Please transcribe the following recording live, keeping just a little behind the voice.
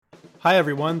Hi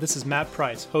everyone, this is Matt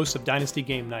Price, host of Dynasty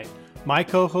Game Night. My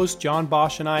co-host John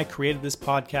Bosch and I created this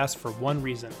podcast for one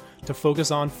reason, to focus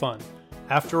on fun.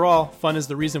 After all, fun is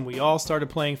the reason we all started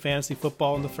playing fantasy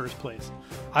football in the first place.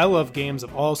 I love games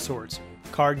of all sorts,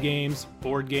 card games,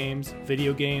 board games,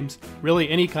 video games, really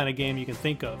any kind of game you can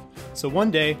think of. So one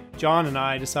day, John and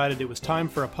I decided it was time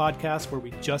for a podcast where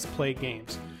we just play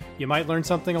games. You might learn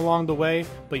something along the way,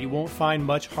 but you won't find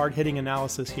much hard-hitting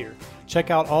analysis here. Check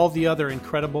out all the other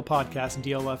incredible podcasts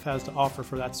DLF has to offer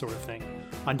for that sort of thing.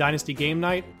 On Dynasty Game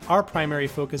Night, our primary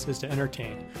focus is to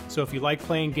entertain. So if you like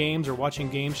playing games or watching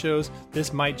game shows,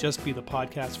 this might just be the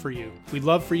podcast for you. We'd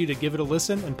love for you to give it a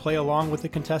listen and play along with the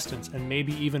contestants and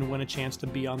maybe even win a chance to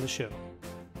be on the show.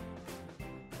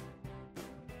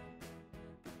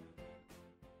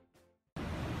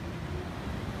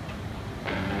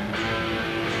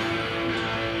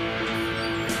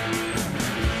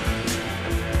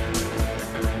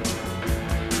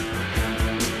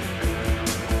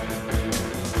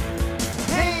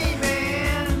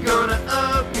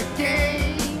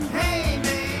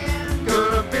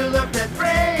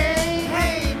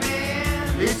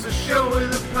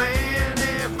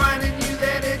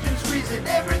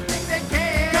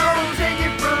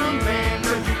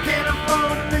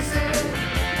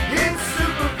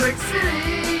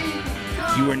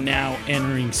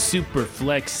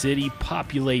 Superflex City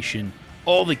population,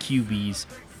 all the QBs,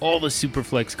 all the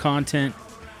Superflex content,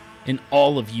 and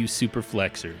all of you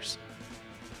Superflexers.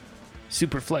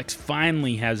 Superflex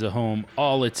finally has a home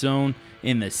all its own,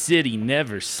 and the city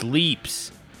never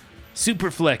sleeps.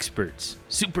 Superflexperts,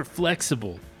 Super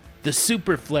Flexible, the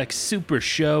Superflex Super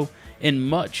Show, and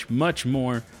much, much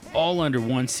more, all under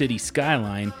one city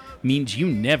skyline, means you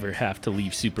never have to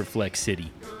leave Superflex City.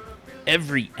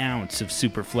 Every ounce of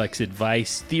Superflex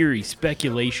advice, theory,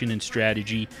 speculation, and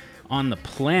strategy on the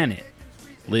planet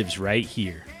lives right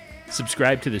here.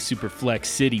 Subscribe to the Superflex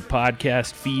City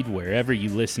podcast feed wherever you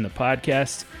listen to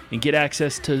podcasts and get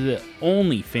access to the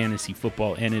only fantasy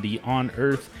football entity on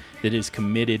Earth that is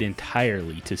committed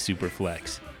entirely to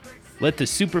Superflex. Let the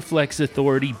Superflex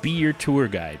Authority be your tour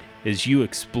guide as you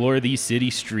explore these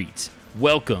city streets.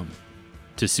 Welcome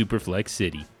to Superflex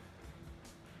City.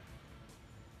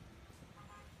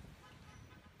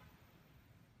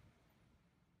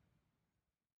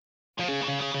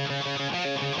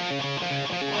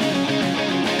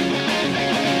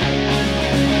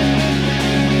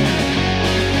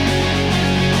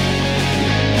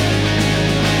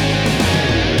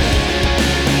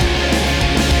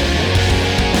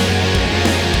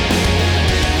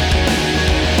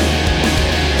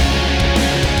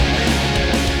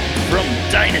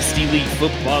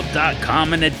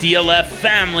 DynastyLeagueFootball.com and the DLF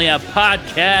family of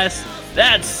podcasts.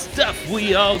 That's stuff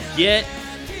we all get.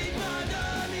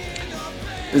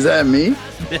 Is that me?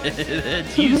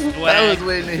 That's you, Swag. I was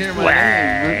waiting to hear my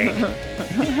name.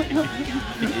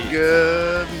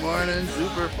 Good morning,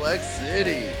 Superflex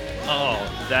City. Oh,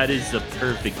 that is the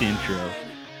perfect intro.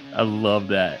 I love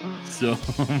that so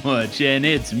much. And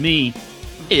it's me.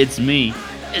 It's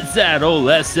that old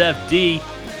SFD.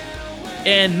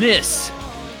 And this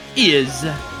is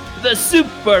the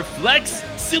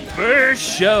Superflex Super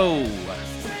Show.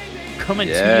 Coming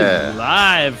to you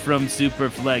live from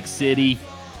Superflex City.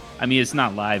 I mean, it's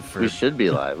not live for... We should be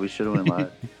live. We should have went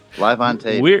live. Live on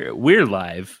tape. We're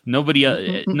live.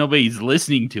 Nobody's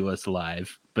listening to us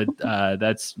live, but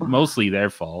that's mostly their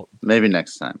fault. Maybe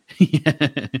next time.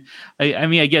 Yeah. I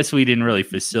mean, I guess we didn't really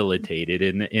facilitate it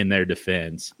in their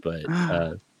defense, but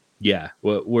yeah,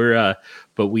 but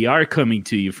we are coming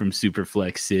to you from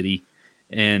Superflex City,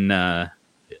 and the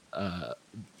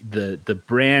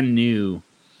brand new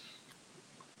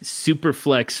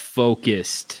Superflex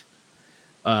focused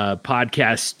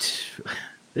podcast.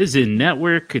 This is a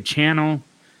network, a channel.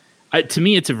 To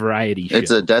me, it's a variety show. It's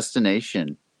a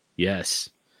destination. Yes.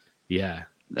 Yeah.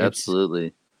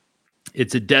 Absolutely.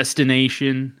 It's a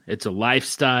destination. It's a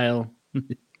lifestyle.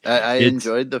 I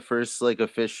enjoyed the first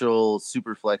official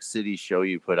Superflex City show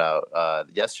you put out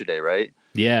yesterday, right?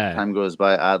 Yeah. Time goes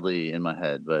by oddly in my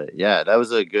head, but yeah, that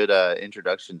was a good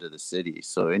introduction to the city.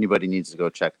 So anybody needs to go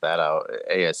check that out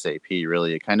ASAP.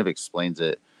 Really, it kind of explains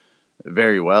it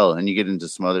very well, and you get into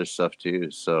some other stuff too.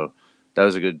 So that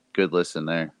was a good listen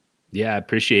there. Yeah, I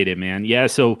appreciate it, man. Yeah,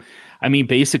 so I mean,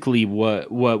 basically, what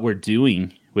we're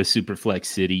doing with Superflex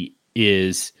City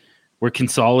is we're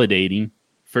consolidating.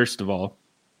 First of all,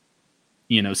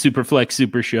 Superflex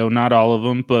Super Show. Not all of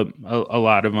them, but a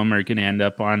lot of them are going to end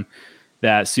up on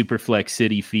that Superflex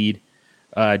City feed.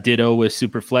 Ditto with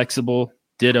Super Flexible.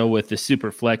 Ditto with the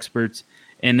Superflexperts.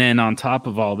 And then on top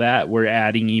of all that, we're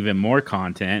adding even more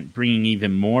content, bringing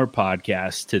even more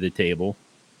podcasts to the table.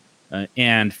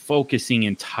 and focusing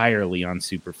entirely on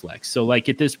Superflex. So like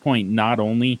at this point, not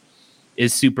only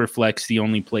is Superflex the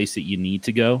only place that you need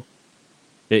to go,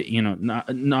 not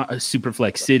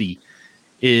Superflex City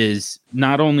is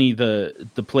not only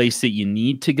the place that you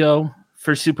need to go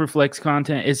for Superflex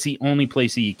content, it's the only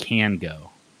place that you can go.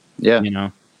 Yeah.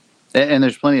 And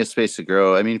there's plenty of space to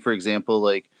grow. I mean, for example,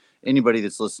 like anybody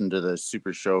that's listened to the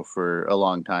Super Show for a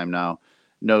long time now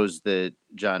knows that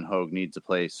John Hogue needs a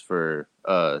place for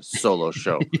a solo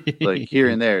show. Like here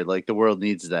and there, like the world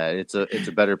needs that. It's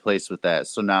a better place with that.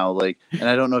 So now, like, and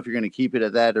I don't know if you're going to keep it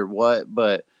at that or what,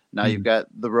 but now you've got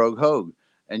the Rogue Hogue,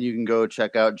 and you can go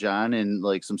check out John and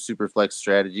like some Superflex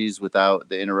strategies without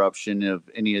the interruption of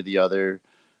any of the other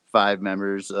 5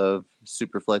 members of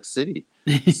Superflex City.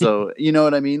 So you know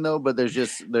what I mean, though. But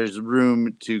there's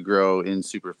room to grow in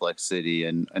Superflex City,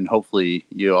 and hopefully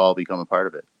you all become a part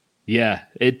of it. Yeah,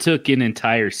 it took an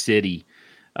entire city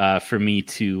for me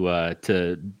to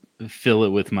fill it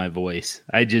with my voice.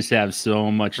 I just have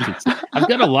so much to say. I've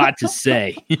got a lot to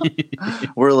say.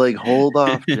 We're like, hold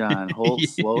off, John.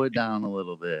 Slow it down a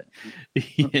little bit.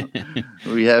 Yeah.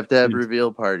 We have to have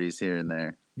reveal parties here and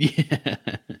there. Yeah.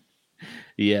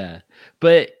 Yeah.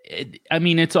 But I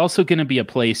mean, it's also going to be a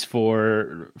place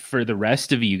for the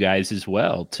rest of you guys as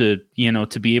well to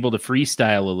be able to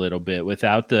freestyle a little bit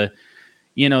without the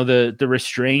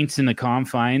restraints and the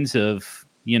confines of,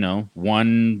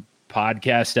 one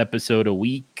podcast episode a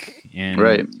week and,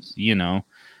 right.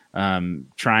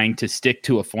 Trying to stick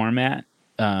to a format.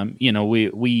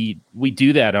 We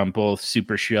do that on both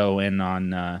Super Show and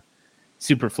on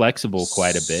Super Flexible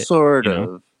quite a bit. Sort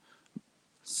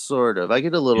of. I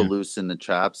get a little loose in the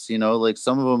chops, like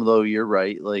some of them, though, you're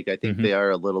right. Like, I think they are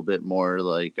a little bit more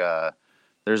like,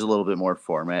 there's a little bit more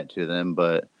format to them,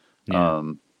 but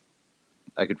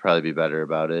I could probably be better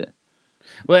about it.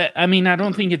 Well, I mean, I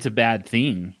don't think it's a bad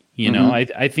thing.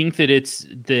 I think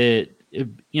that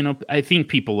I think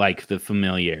people like the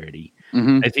familiarity.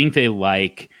 I think they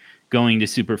like going to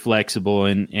Super Flexible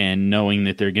and knowing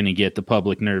that they're going to get the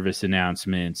public nervous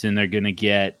announcements and they're going to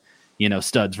get,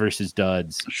 studs versus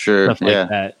duds. Sure. Stuff like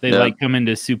that. They like coming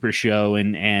to Super Show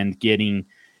and getting,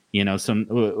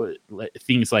 some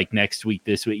things like next week,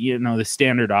 this week, the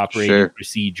standard operating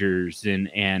procedures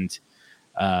and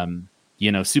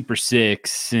Super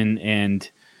 6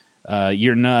 and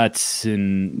you're nuts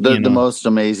and the most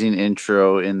amazing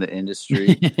intro in the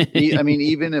industry. I mean,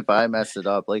 even if I mess it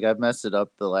up, like I've messed it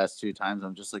up the last 2 times,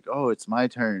 I'm just like, oh, it's my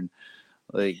turn.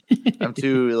 Like I'm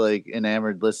too like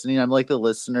enamored listening. I'm like the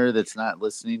listener that's not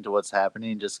listening to what's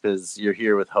happening just because you're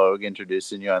here with Hogue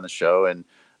introducing you on the show. And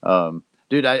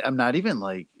dude, I'm not even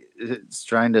like it's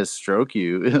trying to stroke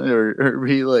you or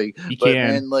be like,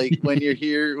 man, like when you're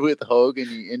here with Hogue and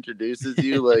he introduces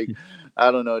you, like,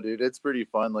 I don't know, dude, it's pretty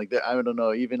fun. Like, I don't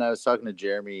know. Even I was talking to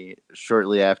Jeremy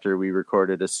shortly after we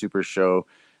recorded a Super Show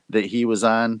that he was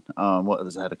on. What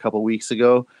was that, a couple weeks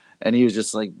ago? And he was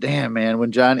just like, damn, man,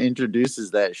 when John introduces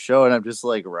that show, and I'm just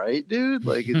like, right, dude,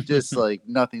 like it's just like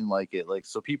nothing like it. Like,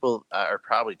 so people are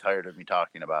probably tired of me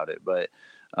talking about it, but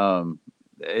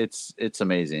it's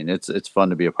amazing. It's fun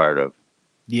to be a part of.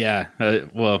 Yeah.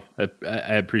 Well,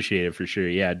 I appreciate it for sure.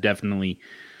 Yeah, definitely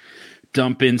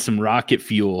dump in some rocket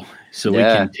fuel so we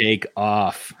can take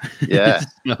off. Yeah.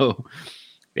 So,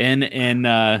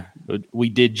 and we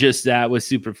did just that with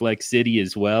Superflex City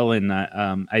as well. And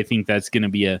I think that's going to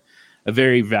be a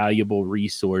very valuable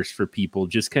resource for people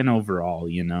just kind of overall,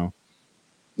 Yeah.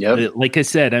 Like I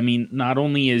said, I mean, not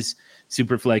only is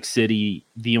Superflex City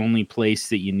the only place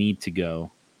that you need to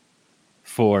go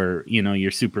for,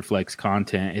 your Superflex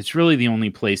content, it's really the only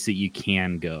place that you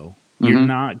can go. You're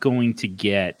not going to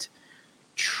get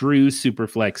true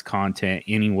Superflex content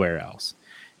anywhere else.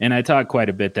 And I talked quite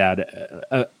a bit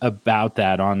about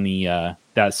that on the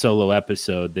that solo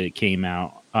episode that came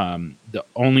out. The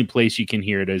only place you can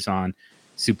hear it is on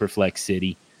Superflex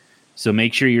City. So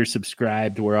make sure you're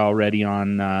subscribed. We're already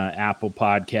on Apple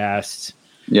Podcasts,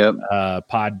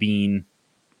 Podbean,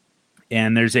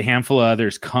 and there's a handful of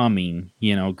others coming.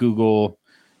 Google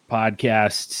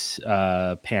Podcasts,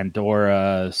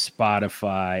 Pandora,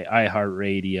 Spotify,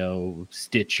 iHeartRadio,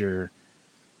 Stitcher.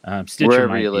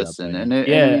 Wherever you listen, and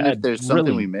if there's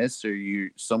something we missed or you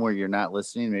somewhere you're not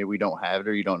listening, maybe we don't have it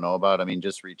or you don't know about, I mean,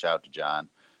 just reach out to John.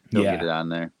 He'll get it on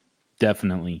there.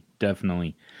 Definitely.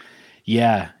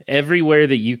 Yeah, everywhere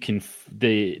that you can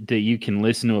that you can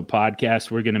listen to a podcast,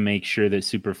 we're going to make sure that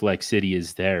Superflex City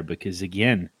is there because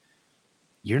again,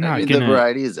 you're not going to. The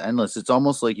variety is endless. It's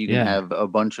almost like you can have a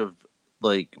bunch of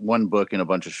like one book and a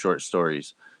bunch of short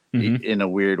stories in a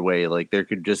weird way. Like there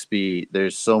could just be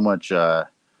there's so much.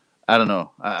 I don't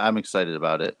know. I'm excited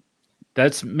about it.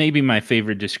 That's maybe my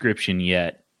favorite description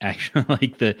yet. Actually,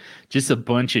 like just a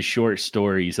bunch of short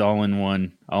stories all in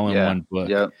one book.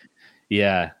 Yep.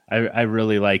 Yeah, I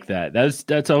really like that.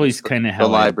 That's always It's kind of the how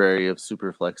library of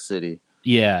Superflex City.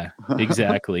 Yeah,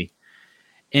 exactly.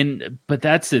 But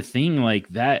that's the thing, like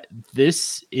that.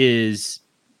 This is,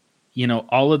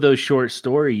 all of those short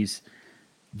stories.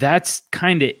 That's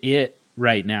kind of it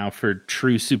right now for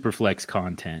true Superflex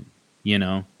content.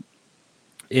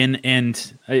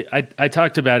 And I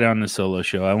talked about it on the solo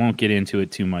show. I won't get into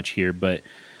it too much here, but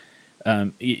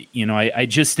I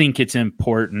just think it's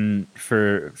important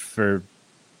for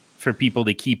people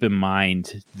to keep in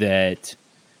mind that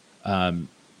other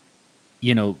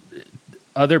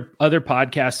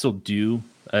podcasts will do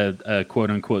a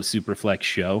quote unquote Superflex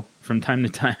show from time to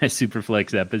time, a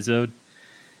Superflex episode,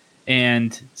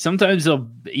 and sometimes they'll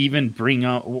even bring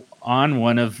on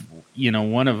one of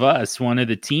us, one of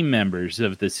the team members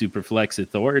of the Superflex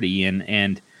Authority,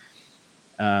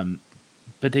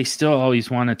 but they still always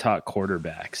want to talk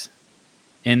quarterbacks,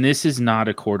 and this is not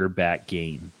a quarterback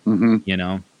game.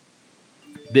 Mm-hmm.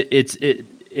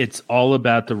 It's all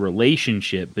about the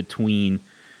relationship between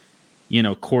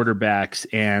quarterbacks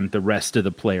and the rest of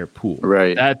the player pool.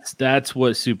 Right. That's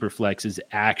what Superflex is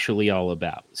actually all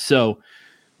about. So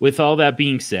with all that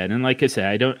being said, and like I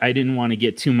said, I didn't want to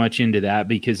get too much into that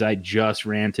because I just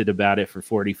ranted about it for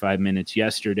 45 minutes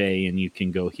yesterday, and you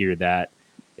can go hear that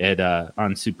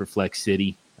on Superflex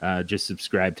City. Just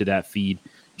subscribe to that feed.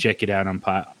 Check it out on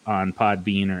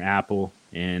Podbean or Apple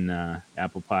and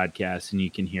Apple Podcasts, and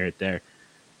you can hear it there.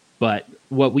 But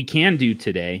what we can do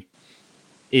today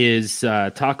is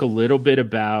talk a little bit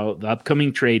about the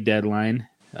upcoming trade deadline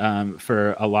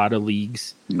for a lot of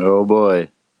leagues. Oh, boy.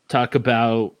 Talk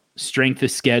about strength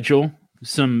of schedule,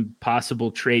 some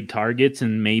possible trade targets,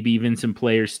 and maybe even some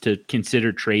players to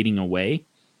consider trading away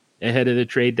ahead of the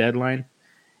trade deadline.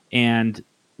 And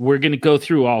we're going to go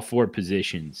through all four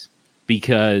positions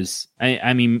because,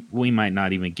 I mean, we might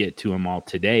not even get to them all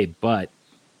today, but,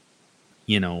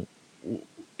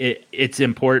 it's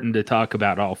important to talk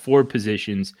about all four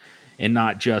positions and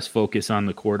not just focus on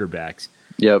the quarterbacks.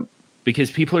 Yep.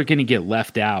 Because people are going to get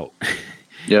left out.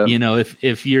 Yeah.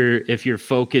 If you're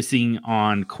focusing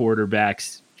on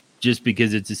quarterbacks just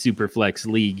because it's a super flex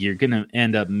league, you're going to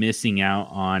end up missing out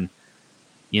on,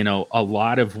 a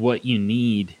lot of what you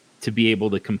need to be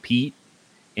able to compete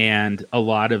and a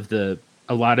lot of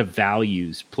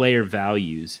values, player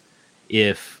values.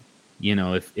 If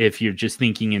you're just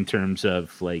thinking in terms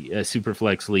of like a super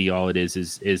flex league, all it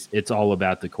is it's all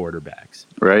about the quarterbacks.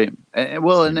 Right.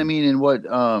 And I mean, and what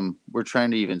we're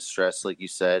trying to even stress, like you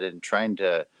said, and trying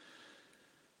to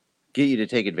get you to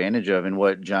take advantage of, and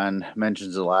what John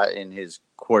mentions a lot in his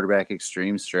quarterback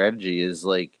extreme strategy is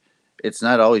like, it's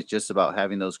not always just about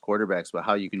having those quarterbacks, but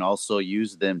how you can also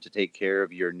use them to take care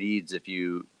of your needs if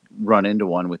you run into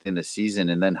one within the season,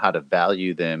 and then how to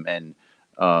value them, and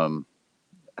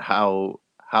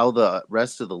how the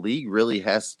rest of the league really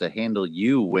has to handle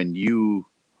you when you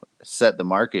set the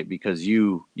market, because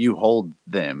you hold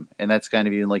them. And that's kind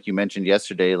of even like you mentioned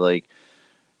yesterday, like,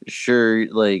 sure,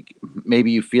 like maybe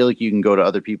you feel like you can go to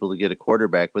other people to get a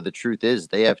quarterback, but the truth is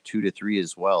they have 2 to 3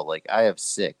 as well. Like I have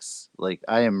 6. Like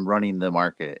I am running the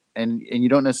market, and you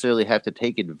don't necessarily have to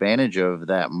take advantage of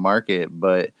that market,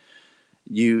 but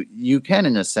you can,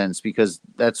 in a sense, because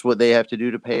that's what they have to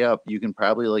do to pay up. You can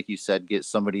probably, like you said, get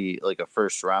somebody like a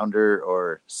first rounder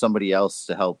or somebody else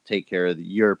to help take care of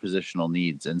your positional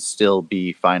needs and still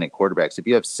be fine at quarterbacks. If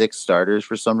you have 6 starters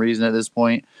for some reason at this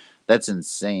point, that's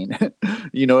insane.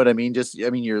 You know what I mean?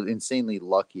 You're insanely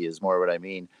lucky is more what I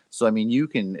mean. So, I mean, you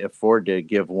can afford to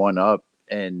give one up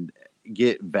and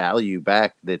get value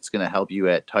back that's going to help you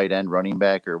at tight end, running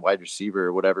back, or wide receiver,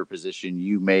 or whatever position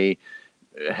you may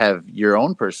have your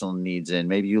own personal needs in.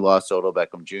 Maybe you lost Odell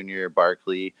Beckham Jr.,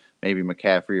 Barkley, maybe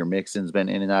McCaffrey or Mixon's been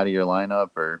in and out of your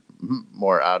lineup, or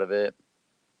more out of it.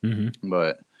 Mm-hmm.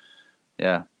 But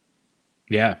yeah.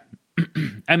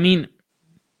 I mean,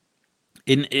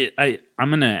 I'm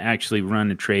going to actually run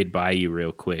a trade by you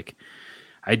real quick.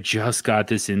 I just got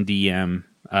this in DM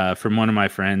from one of my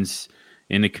friends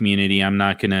in the community. I'm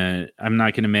not gonna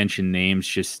mention names.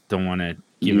 Just don't want to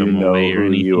give them away or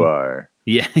anything. You are.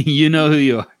 Yeah, you know who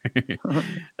you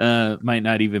are. Might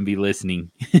not even be listening,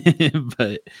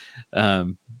 but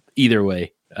either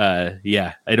way,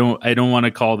 yeah, I don't want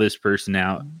to call this person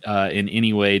out in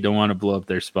any way. Don't want to blow up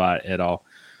their spot at all.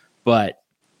 But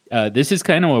this is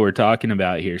kind of what we're talking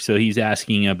about here. So he's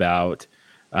asking about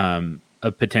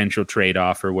a potential trade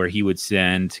offer where he would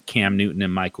send Cam Newton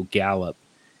and Michael Gallup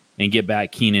and get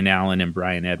back Keenan Allen and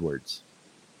Bryan Edwards.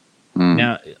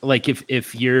 Now, like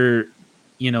if you're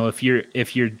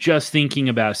if you're just thinking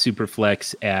about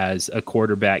Superflex as a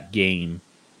quarterback game,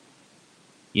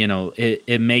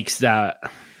 it makes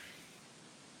that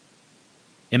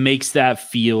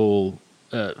feel.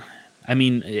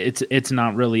 It's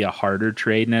not really a harder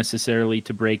trade necessarily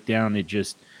to break down. It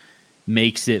just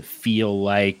makes it feel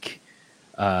like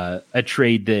a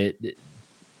trade that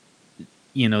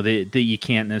that you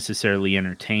can't necessarily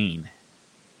entertain,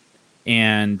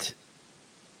 and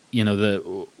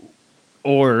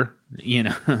or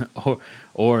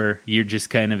you're just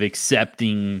kind of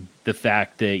accepting the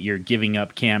fact that you're giving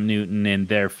up Cam Newton and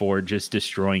therefore just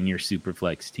destroying your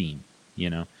Superflex team.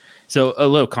 So a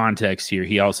little context here.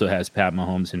 He also has Pat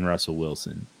Mahomes and Russell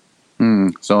Wilson.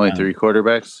 It's only 3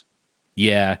 quarterbacks.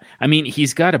 Yeah. I mean,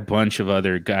 he's got a bunch of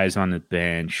other guys on the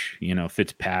bench,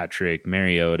 Fitzpatrick,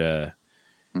 Mariota.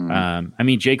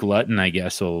 Jake Luton, I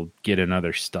guess, will get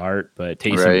another start, but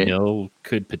Taysom Hill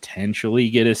could potentially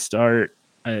get a start.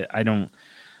 It's going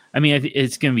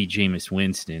to be Jameis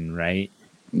Winston, right?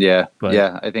 Yeah.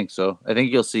 I think so. I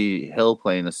think you'll see Hill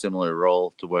playing a similar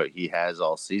role to what he has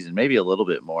all season, maybe a little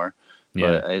bit more,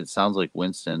 but it sounds like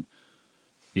Winston.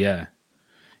 Yeah.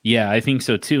 Yeah, I think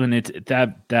so too. And it's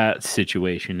that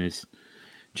situation is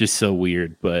just so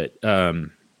weird, but, Garrett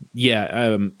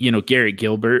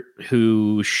Gilbert,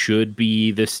 who should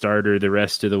be the starter the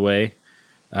rest of the way.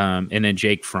 And then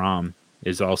Jake Fromm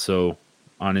is also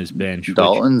on his bench.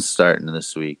 Dalton's starting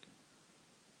this week.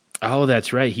 Oh,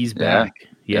 that's right. He's back.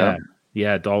 Yeah.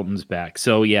 Dalton's back.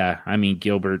 So,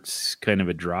 Gilbert's kind of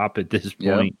a drop at this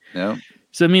point. Yeah.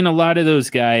 So, a lot of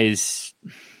those guys,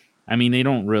 they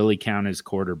don't really count as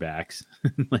quarterbacks.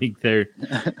 Like they're,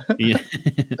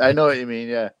 I know what you mean.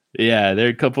 Yeah. Yeah, they're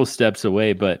a couple steps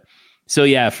away, but so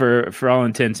for all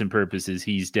intents and purposes,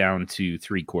 he's down to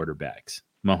 3 quarterbacks: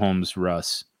 Mahomes,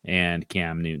 Russ, and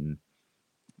Cam Newton.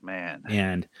 Man,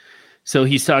 and so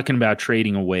he's talking about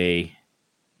trading away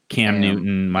Cam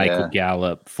Newton, Michael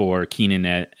Gallup for Keenan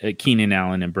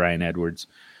Allen and Bryan Edwards.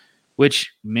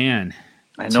 Which, man,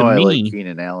 I know I like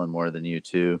Keenan Allen more than you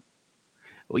too.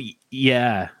 Well,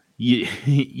 yeah,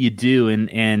 you do,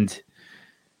 and.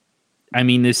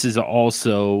 This is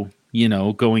also,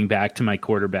 going back to my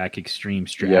quarterback extreme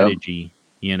strategy,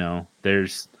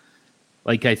 there's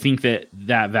I think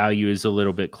that value is a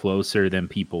little bit closer than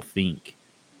people think.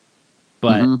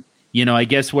 But, I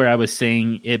guess where I was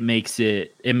saying it makes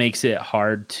it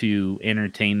hard to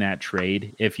entertain that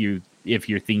trade if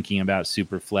you're thinking about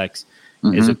Superflex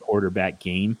as a quarterback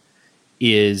game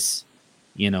is,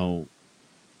 you're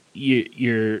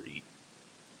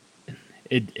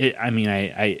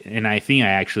I think I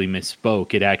actually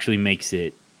misspoke. It actually makes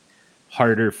it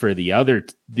harder for the other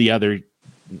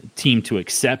team to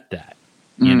accept that.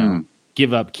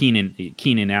 Give up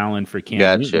Keenan Allen for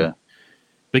Cam Newton.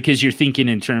 Because you're thinking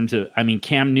in terms of,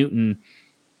 Cam Newton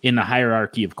in the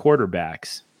hierarchy of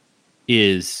quarterbacks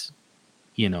is,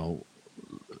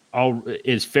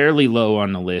 is fairly low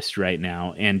on the list right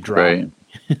now and dropping.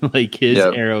 Right. His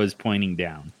arrow is pointing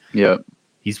down. Yep.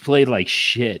 He's played like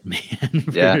shit, man,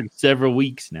 for several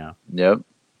weeks now. Yep.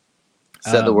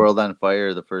 Set the world on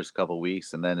fire the first couple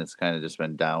weeks, and then it's kind of just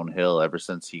been downhill ever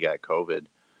since he got COVID.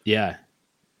 Yeah.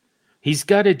 He's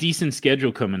got a decent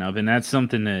schedule coming up, and that's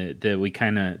something that we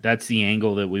that's the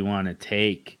angle that we want to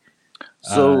take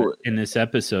in this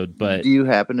episode. But do you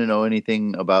happen to know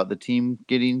anything about the team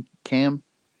getting Cam?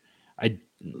 Are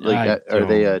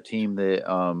they a team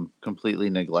that completely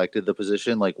neglected the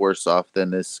position, worse off than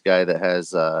this guy that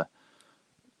has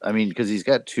because he's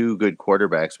got 2 good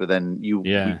quarterbacks, but then you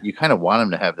kind of want him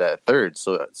to have that third,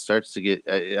 so it starts to get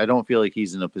I don't feel like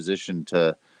he's in a position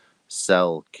to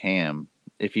sell Cam.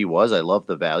 If he was, I love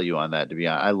the value on that, to be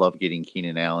honest. I love getting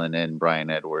Keenan Allen and Bryan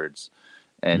Edwards.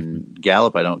 And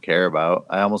Gallup I don't care about.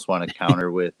 I almost want to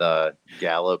counter with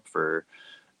Gallup for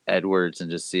Edwards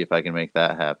and just see if I can make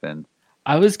that happen.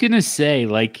 I was going to say,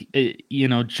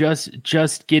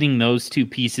 just getting those 2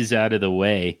 pieces out of the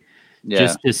way,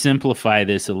 just to simplify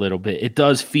this a little bit, it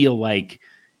does feel like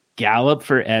Gallup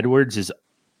for Edwards is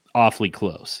awfully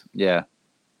close. Yeah.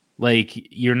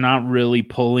 You're not really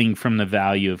pulling from the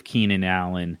value of Keenan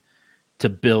Allen to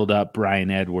build up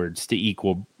Bryan Edwards to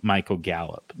equal Michael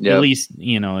Gallup. Yep. At least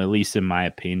in my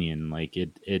opinion,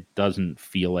 it doesn't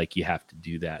feel like you have to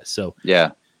do that. So,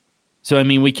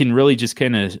 we can really just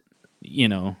kind of,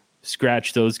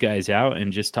 scratch those guys out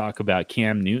and just talk about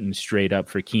Cam Newton straight up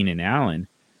for Keenan Allen.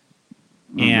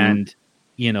 And,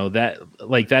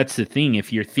 that's the thing.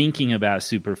 If you're thinking about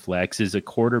Superflex as a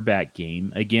quarterback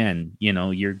game, again,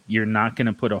 you're not going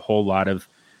to put a whole lot of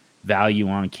value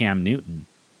on Cam Newton.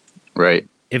 Right.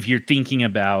 If you're thinking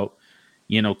about,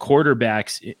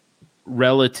 quarterbacks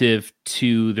relative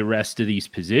to the rest of these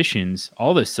positions,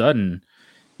 all of a sudden,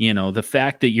 the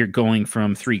fact that you're going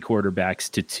from 3 quarterbacks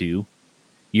to 2,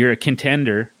 you're a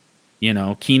contender.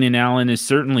 Keenan Allen is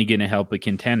certainly going to help a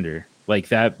contender. Like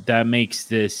that makes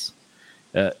this,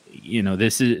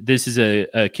 this is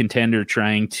a contender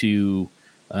trying to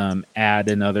add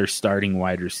another starting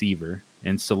wide receiver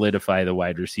and solidify the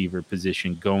wide receiver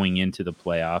position going into the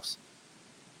playoffs.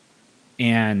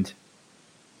 And,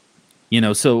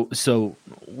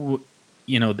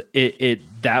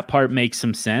 that part makes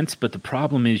some sense, but the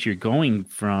problem is you're going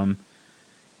from,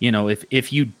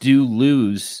 if you do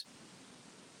lose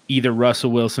either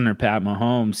Russell Wilson or Pat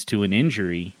Mahomes to an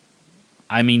injury,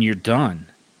 I mean, you're done.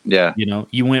 Yeah.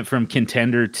 You went from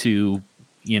contender to,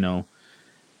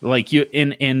 like you,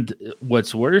 and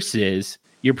what's worse is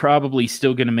you're probably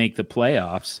still going to make the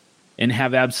playoffs and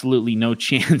have absolutely no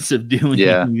chance of doing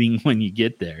anything when you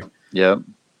get there. Yep.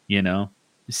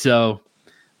 So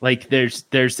like there's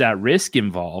that risk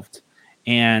involved,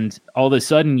 and all of a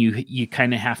sudden you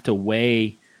kind of have to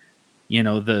weigh,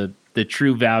 the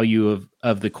true value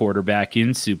of the quarterback in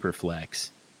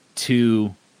Superflex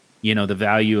to, the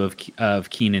value of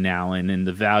Keenan Allen and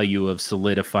the value of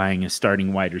solidifying a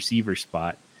starting wide receiver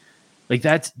spot. Like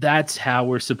that's how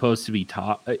we're supposed to be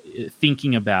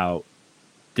thinking about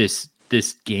this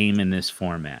game in this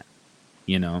format,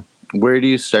 Where do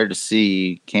you start to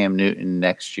see Cam Newton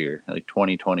next year, like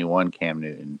 2021 Cam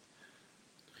Newton?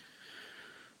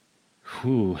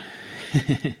 Ooh.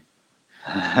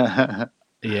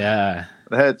 Yeah.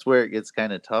 That's where it gets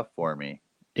kind of tough for me.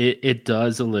 It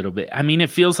does a little bit. I mean, it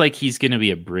feels like he's going to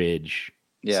be a bridge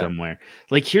somewhere.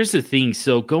 Like, here's the thing.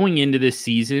 So going into this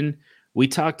season, we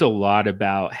talked a lot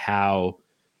about how,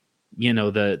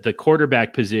 the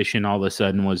quarterback position all of a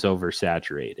sudden was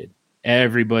oversaturated.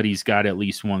 Everybody's got at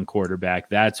least one quarterback.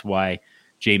 That's why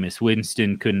Jameis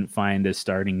Winston couldn't find a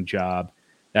starting job.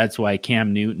 That's why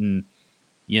Cam Newton,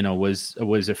 was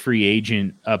a free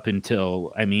agent up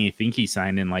until, I think he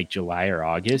signed in like July or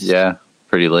August. Yeah,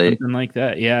 pretty late. Something like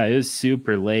that. Yeah, it was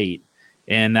super late.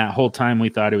 And that whole time we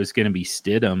thought it was going to be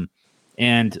Stidham.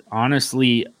 And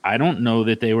honestly, I don't know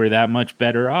that they were that much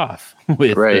better off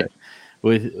with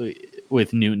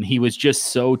Newton. He was just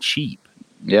so cheap.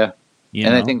 Yeah.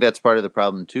 I think that's part of the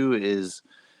problem too, is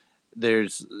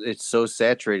it's so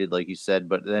saturated, like you said,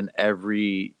 but then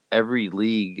every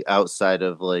league outside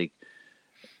of like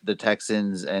the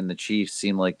Texans and the Chiefs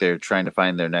seem like they're trying to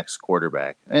find their next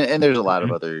quarterback. And there's a lot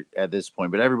of other at this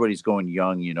point, but everybody's going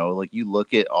young, like you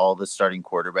look at all the starting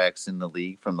quarterbacks in the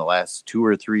league from the last 2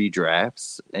 or 3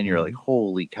 drafts and you're like,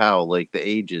 holy cow, like the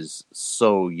age is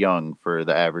so young for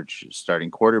the average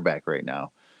starting quarterback right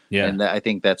now. Yeah. And I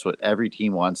think that's what every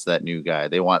team wants, that new guy.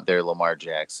 They want their Lamar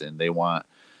Jackson. They want,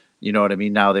 you know what I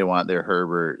mean? Now they want their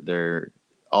Herbert.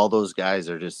 All those guys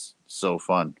are just so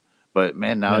fun. But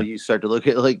man, now you start to look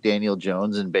at like Daniel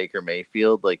Jones and Baker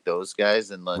Mayfield, like those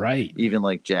guys, and like even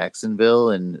like Jacksonville.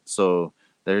 And so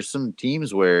there's some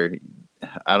teams where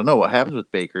I don't know what happens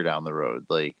with Baker down the road.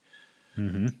 Like, I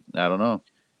don't know.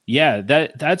 Yeah,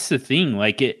 that's the thing.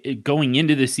 Like it going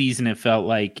into the season, it felt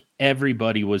like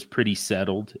everybody was pretty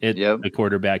settled at the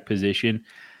quarterback position.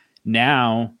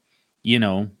 Now,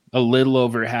 a little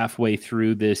over halfway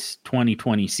through this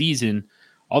 2020 season,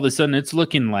 all of a sudden it's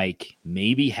looking like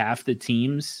maybe half the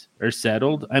teams are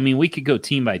settled. I mean, we could go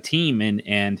team by team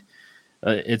and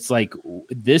it's like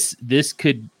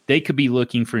they could be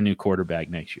looking for a new quarterback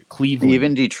next year. Cleveland,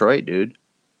 even Detroit, dude.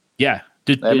 Yeah.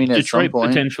 Detroit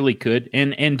potentially could.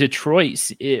 And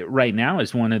Detroit right now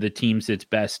is one of the teams that's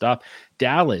best off.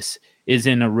 Dallas is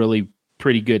in a really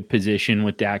pretty good position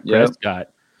with Dak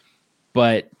Prescott.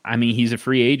 But I mean, he's a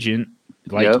free agent.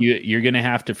 Like you're going to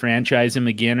have to franchise him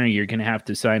again, or you're going to have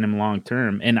to sign him long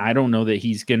term. And I don't know that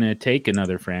he's going to take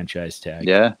another franchise tag.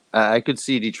 Yeah, I could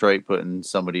see Detroit putting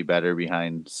somebody better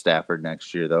behind Stafford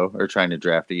next year, though, or trying to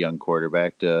draft a young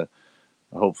quarterback to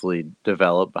hopefully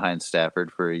develop behind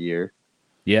Stafford for a year.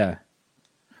 Yeah.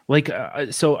 Like,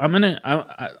 so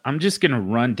I'm just going to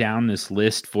run down this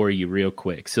list for you real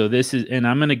quick. So and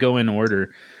I'm going to go in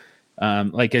order.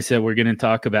 Like I said, we're going to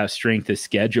talk about strength of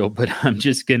schedule, but I'm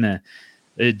just going to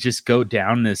just go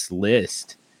down this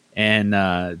list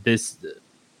and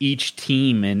each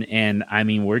team. And I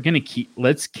mean, we're going to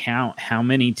let's count how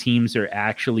many teams are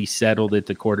actually settled at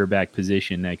the quarterback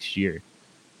position next year.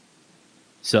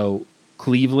 So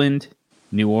Cleveland,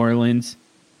 New Orleans,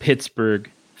 Pittsburgh,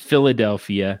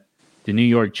 Philadelphia, the New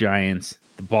York Giants,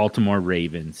 the Baltimore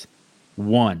Ravens.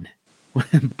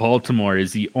 Baltimore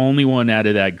is the only one out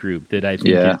of that group that I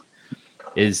think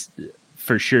is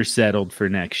for sure settled for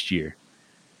next year.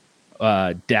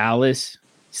 Dallas,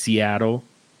 Seattle,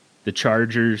 the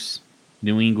Chargers,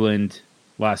 New England,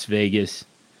 Las Vegas.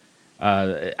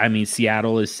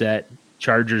 Seattle is set.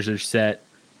 Chargers are set.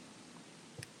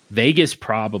 Vegas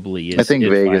probably is. I think is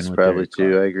Vegas fine with probably Derek Carr.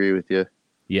 too. I agree with you.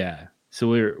 Yeah. So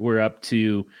we're up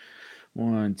to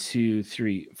 1, 2,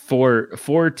 3,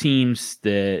 4 teams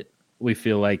that we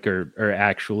feel like are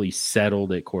actually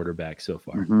settled at quarterback so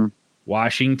far. Mm-hmm.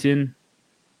 Washington,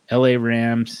 LA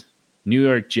Rams, New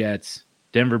York Jets,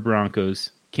 Denver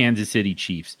Broncos, Kansas City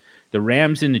Chiefs. The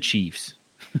Rams and the Chiefs.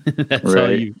 That's right.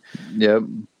 all you. Yep.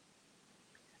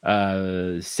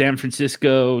 San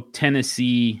Francisco,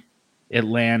 Tennessee,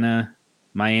 Atlanta,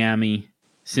 Miami,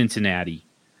 Cincinnati.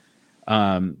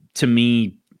 To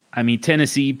me,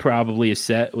 Tennessee probably is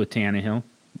set with Tannehill.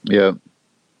 Yep.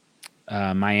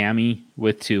 Miami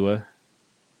with Tua.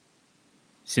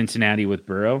 Cincinnati with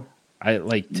Burrow.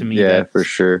 Yeah, for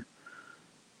sure.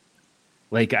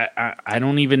 Like I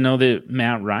don't even know that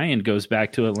Matt Ryan goes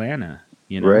back to Atlanta.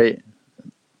 Right.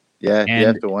 Yeah, you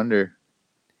have to wonder.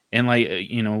 And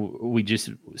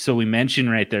we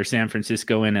mentioned right there San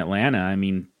Francisco and Atlanta. I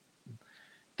mean,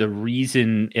 the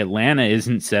reason Atlanta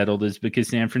isn't settled is because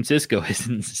San Francisco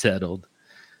isn't settled.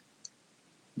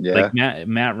 Yeah. Like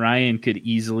Matt Ryan could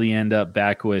easily end up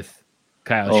back with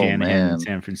Kyle Shanahan in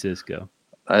San Francisco.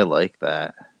 I like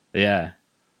that. Yeah.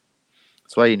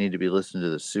 That's why you need to be listening to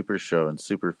the Super Show in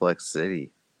Superflex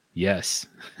City. Yes.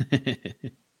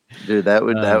 Dude,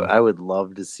 I would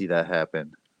love to see that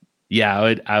happen.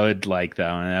 Yeah, I would like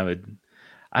that one.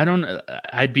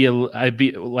 I'd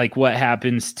be like, what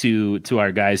happens to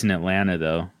our guys in Atlanta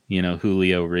though?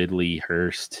 Julio, Ridley,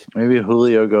 Hurst. Maybe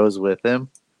Julio goes with him.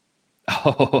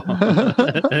 Oh,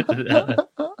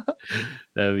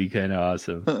 that'd be kind of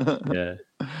awesome. Yeah.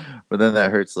 But then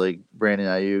that hurts like Brandon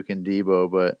Ayuk and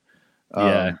Debo. But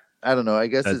yeah, I don't know. I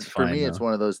guess for me, though. it's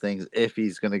one of those things. If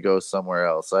he's going to go somewhere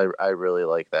else, I really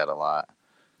like that a lot.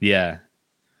 Yeah.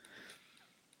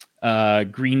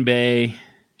 Green Bay,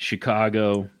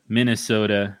 Chicago,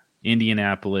 Minnesota,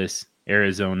 Indianapolis,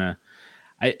 Arizona.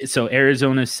 So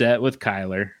Arizona's set with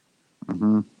Kyler.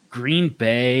 Mm-hmm. Green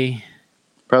Bay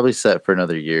probably set for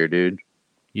another year, dude.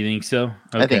 You think so?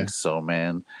 Okay. I think so,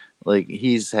 man. Like,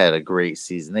 he's had a great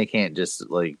season. They can't just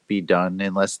like be done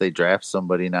unless they draft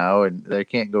somebody now, and they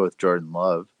can't go with Jordan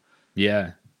Love.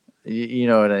 Yeah. You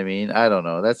know what I mean? I don't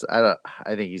know.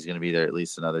 I think he's going to be there at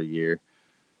least another year.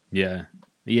 Yeah.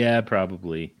 Yeah,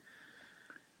 probably.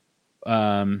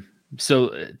 So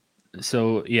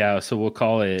we'll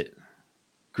call it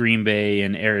Green Bay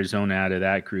and Arizona out of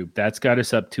that group. That's got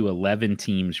us up to 11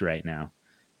 teams right now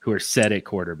who are set at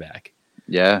quarterback.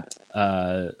 Yeah.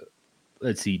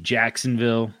 Let's see.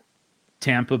 Jacksonville,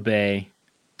 Tampa Bay.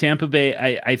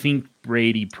 I think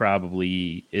Brady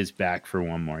probably is back for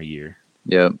one more year.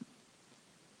 Yep.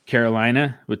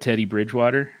 Carolina with Teddy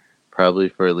Bridgewater. Probably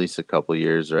for at least a couple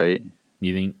years, right?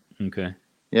 You think? Okay.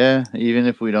 Yeah, even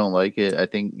if we don't like it, I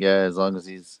think, as long as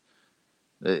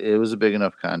it was a big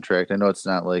enough contract. I know it's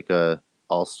not like a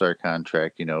all-star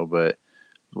contract, but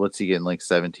what's he getting, like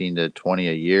 17 to 20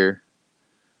 a year?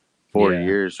 4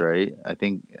 years, right? I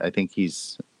think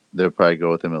they'll probably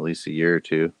go with him at least a year or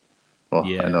two. Well,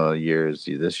 I know a year is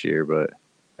this year, but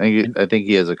I think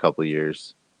he has a couple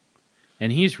years.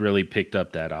 And he's really picked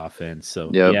up that offense.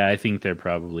 So, I think they're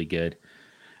probably good.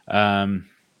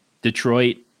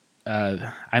 Detroit,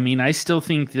 I still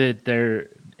think that they're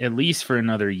at least for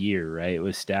another year, right,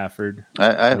 with Stafford.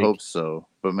 I hope so.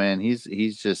 But, man,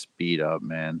 he's just beat up,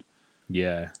 man.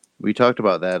 Yeah. We talked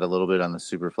about that a little bit on the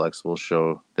Super Flexible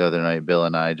show the other night, Bill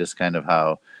and I, just kind of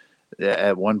how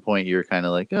at one point you were kind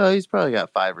of like, oh, he's probably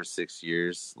got 5 or 6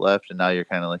 years left. And now you're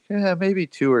kind of like, yeah, maybe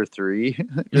 2 or 3.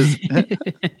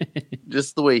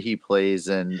 Just the way he plays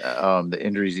and the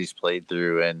injuries he's played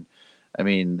through. And,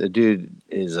 the dude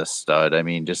is a stud.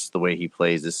 Just the way he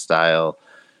plays, his style.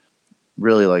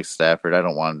 Really like Stafford. I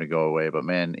don't want him to go away. But,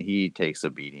 man, he takes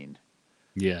a beating.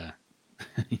 Yeah.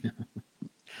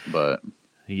 But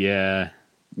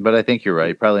I think you're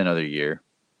right. Probably another year.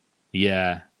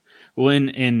 Yeah. Well,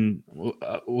 and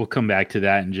we'll come back to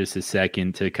that in just a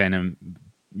second to kind of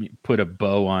put a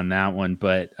bow on that one.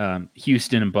 But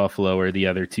Houston and Buffalo are the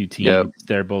other two teams. Yep.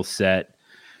 They're both set.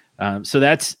 So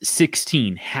that's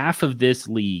 16. Half of this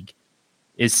league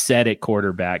is set at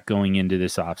quarterback going into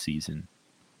this offseason,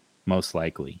 most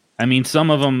likely. Some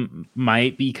of them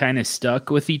might be kind of stuck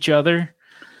with each other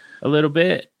a little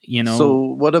bit. So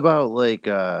what about like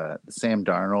Sam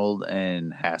Darnold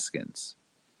and Haskins?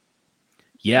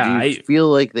 Yeah, do you feel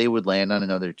like they would land on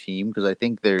another team? Because I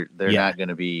think they're not going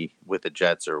to be with the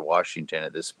Jets or Washington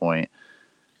at this point.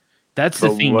 That's the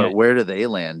thing. Where do they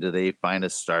land? Do they find a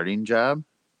starting job?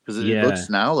 Because it Yeah. looks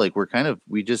now like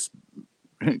we just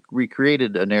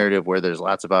recreated a narrative where there's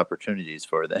lots of opportunities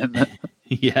for them.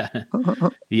 Yeah.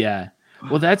 Yeah.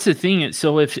 Well, that's the thing.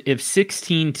 So if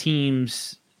 16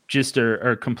 teams just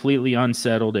are completely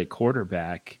unsettled at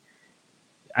quarterback,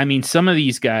 I mean, some of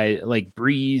these guys like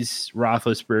Breeze,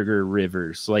 Roethlisberger,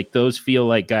 Rivers, like those feel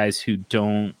like guys who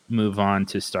don't move on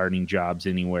to starting jobs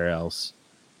anywhere else.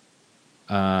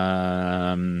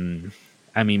 I mean,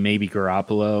 maybe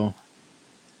Garoppolo,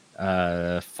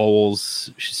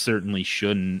 Foles certainly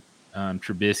shouldn't.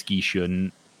 Trubisky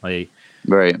shouldn't. Like,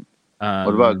 Right.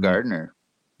 What about Gardner?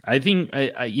 I think,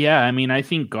 I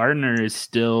think Gardner is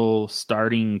still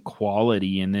starting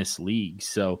quality in this league.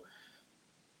 So,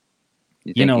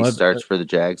 You think he starts for the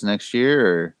Jags next year,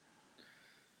 or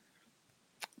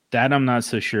that I'm not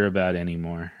so sure about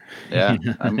anymore. Yeah,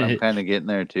 I'm kind of getting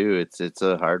there too. It's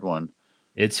a hard one.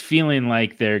 It's feeling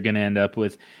like they're going to end up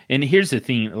with, and here's the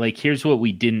thing, like here's what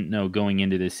we didn't know going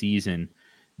into the season.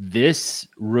 This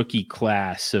rookie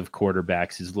class of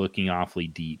quarterbacks is looking awfully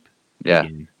deep. Yeah.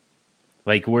 Again.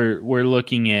 Like we're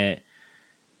looking at,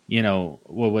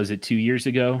 what was it 2 years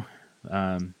ago?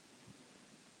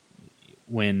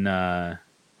 When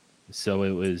so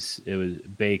it was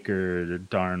Baker,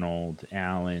 Darnold,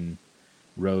 Allen,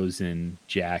 Rosen,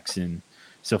 Jackson.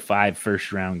 So 5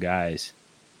 first-round guys.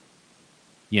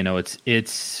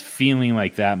 It's feeling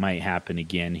like that might happen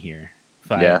again here.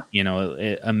 5,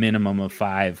 a minimum of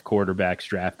 5 quarterbacks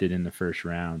drafted in the first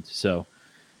round. So,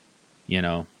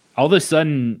 all of a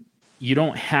sudden you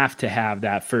don't have to have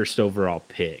that first overall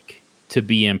pick to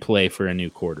be in play for a new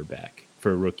quarterback,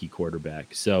 for a rookie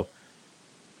quarterback. So,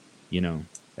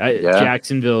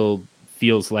 Jacksonville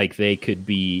feels like that could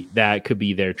be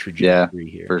their trajectory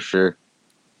here. For sure.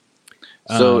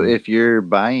 So if you're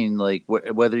buying, like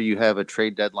whether you have a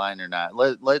trade deadline or not,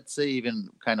 let's say even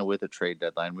kind of with a trade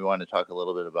deadline, we want to talk a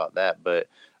little bit about that. But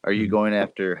are you going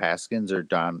after Haskins or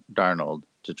Darnold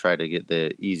to try to get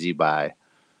the easy buy?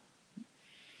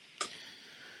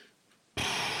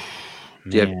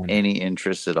 Do you have any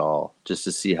interest at all, just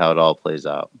to see how it all plays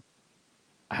out?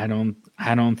 I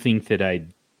don't think that I.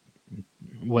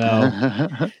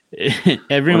 Well,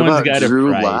 everyone's got Drew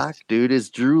a price. Lock, dude. Is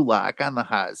Drew Lock on the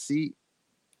hot seat?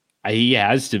 He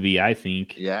has to be, I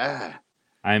think. Yeah.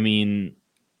 I mean,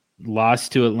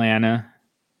 lost to Atlanta,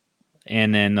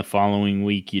 and then the following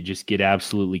week you just get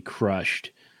absolutely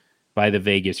crushed by the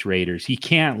Vegas Raiders. He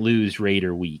can't lose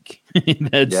Raider week.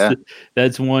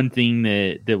 That's one thing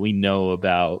that we know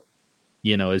about.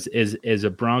 As a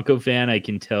Bronco fan, I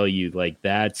can tell you, like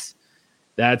that's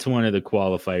one of the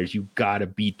qualifiers. You've got to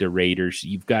beat the Raiders.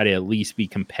 You've got to at least be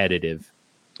competitive.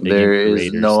 There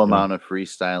is no amount of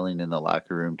freestyling in the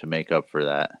locker room to make up for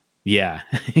that. Yeah,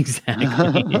 exactly.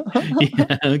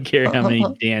 I don't care how many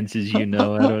dances you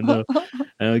know. I don't know.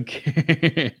 I don't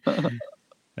care.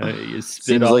 You spit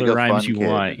Seems all like the rhymes you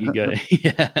want. You got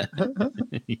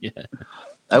it. Yeah.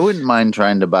 I wouldn't mind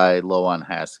trying to buy low on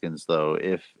Haskins though,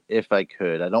 if I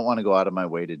could. I don't want to go out of my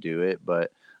way to do it,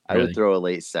 but I would throw a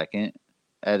late second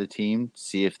at a team,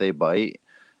 see if they bite,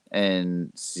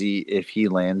 and see if he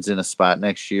lands in a spot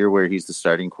next year where he's the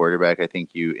starting quarterback. I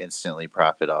think you instantly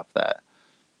profit off that.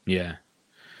 Yeah.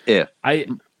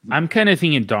 I'm kind of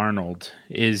thinking Darnold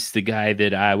is the guy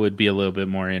that I would be a little bit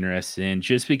more interested in,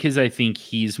 just because I think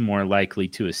he's more likely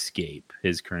to escape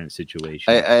his current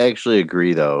situation. I actually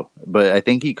agree though, but I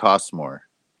think he costs more.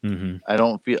 Mm-hmm.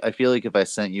 I feel like if I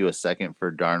sent you a second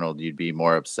for Darnold, you'd be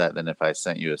more upset than if I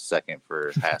sent you a second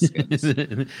for Haskins.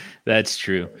 That's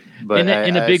true. But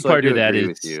and a big part of that is,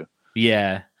 with you.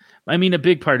 Yeah. I mean, a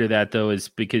big part of that though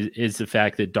is the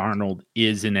fact that Darnold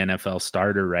is an NFL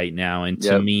starter right now. And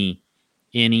to me,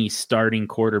 any starting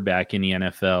quarterback in the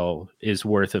NFL is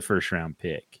worth a first round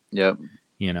pick. Yep.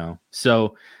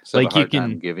 So like you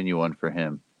can giving you one for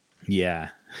him. Yeah.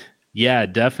 Yeah,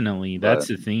 definitely. That's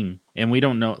the thing. And we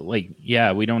don't know,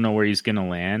 we don't know where he's going to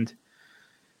land.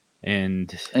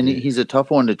 And he's a tough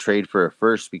one to trade for a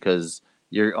first because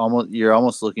you're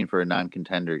almost looking for a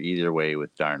non-contender either way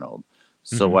with Darnold.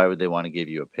 So why would they want to give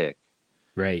you a pick?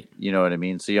 Right. You know what I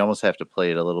mean? So you almost have to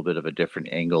play it a little bit of a different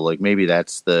angle. Like maybe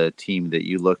that's the team that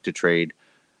you look to trade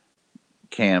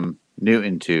Cam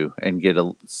Newton to and get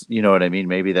you know what I mean?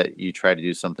 Maybe that you try to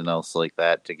do something else like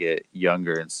that to get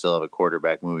younger and still have a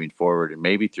quarterback moving forward and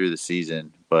maybe through the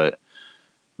season. But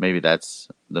maybe that's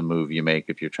the move you make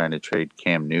if you're trying to trade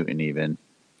Cam Newton even.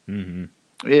 Mm-hmm.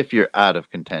 If you're out of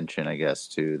contention, I guess,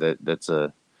 too.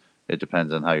 It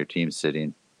depends on how your team's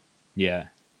sitting. Yeah.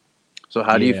 So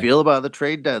how do you feel about the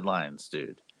trade deadlines,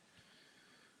 dude?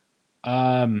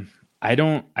 I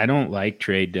don't like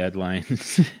trade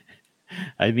deadlines.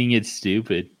 I think it's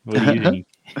stupid. What do you think?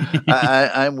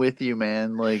 I'm with you,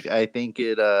 man. Like, I think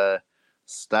it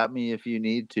stop me if you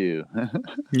need to.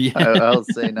 Yeah. I'll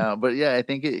say now. But yeah, I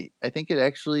think it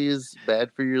actually is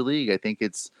bad for your league. I think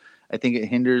it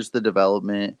hinders the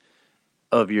development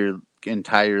of your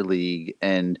entire league,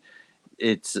 and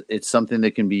it's something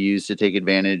that can be used to take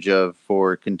advantage of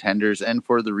for contenders and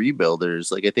for the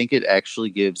rebuilders. Like, I think it actually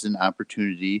gives an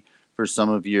opportunity for some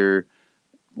of your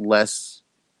less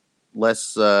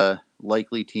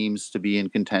likely teams to be in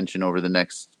contention over the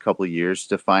next couple of years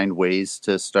to find ways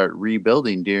to start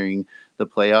rebuilding during the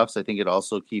playoffs. I think it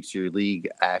also keeps your league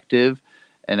active,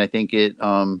 and I think it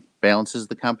balances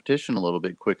the competition a little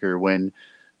bit quicker when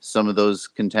some of those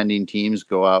contending teams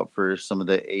go out for some of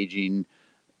the aging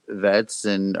vets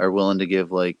and are willing to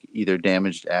give like either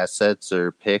damaged assets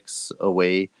or picks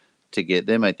away to get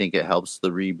them. I think it helps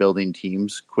the rebuilding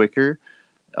teams quicker.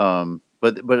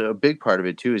 But a big part of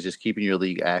it too is just keeping your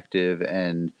league active,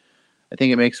 and I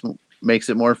think it makes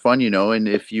it more fun, And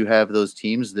if you have those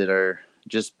teams that are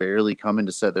just barely coming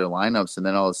to set their lineups, and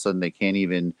then all of a sudden they can't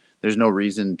even, there's no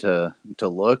reason to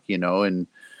look, and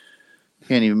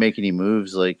can't even make any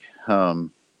moves. Like,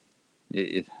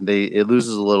 it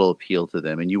loses a little appeal to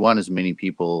them, and you want as many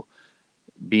people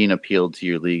being appealed to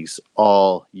your leagues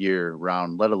all year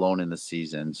round, let alone in the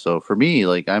season. So for me,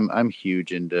 like I'm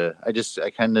huge into, I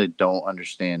kind of don't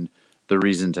understand the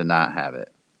reason to not have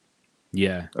it.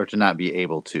 Yeah. Or to not be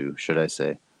able to, should I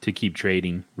say. To keep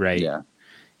trading, right? Yeah.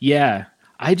 Yeah.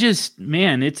 I just,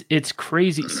 man, it's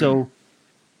crazy. So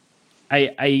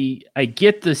I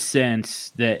get the sense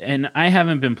that, and I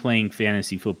haven't been playing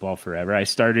fantasy football forever. I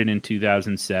started in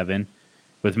 2007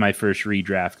 with my first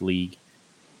redraft league.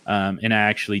 And I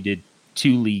actually did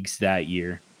 2 leagues that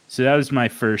year. So that was my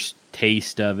first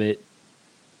taste of it.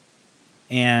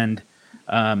 And,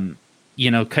 kind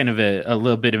of a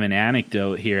little bit of an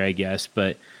anecdote here, I guess.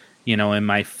 But, in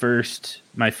my first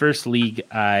league,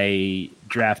 I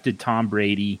drafted Tom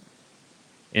Brady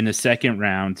in the second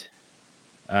round.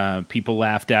 People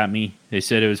laughed at me. They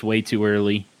said it was way too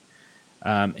early.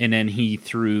 And then he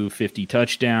threw 50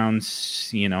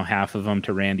 touchdowns, half of them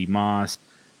to Randy Moss.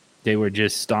 They were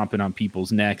just stomping on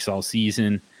people's necks all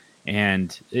season,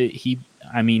 and he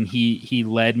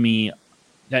led me.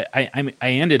 I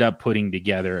ended up putting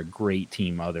together a great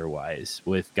team otherwise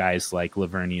with guys like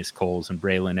Lavernius Coles and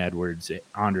Braylon Edwards,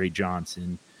 Andre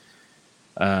Johnson,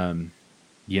 Antonio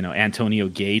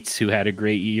Gates, who had a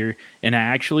great year, and I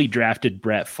actually drafted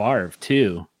Brett Favre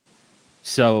too.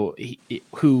 So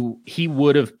he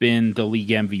would have been the league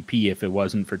MVP if it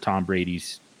wasn't for Tom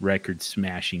Brady's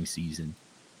record-smashing season.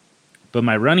 But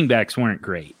my running backs weren't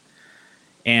great.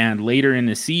 And later in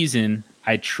the season,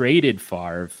 I traded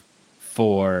Favre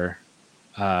for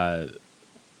I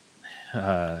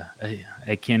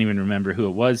can't even remember who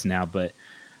it was now, but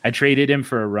I traded him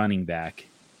for a running back.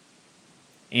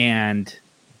 And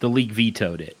the league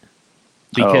vetoed it.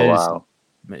 Because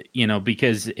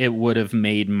because it would have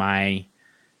made my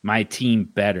team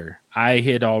better. I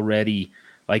had already,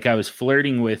 I was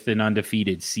flirting with an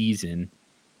undefeated season.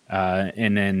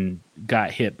 And then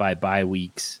got hit by bye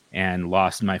weeks and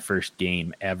lost my first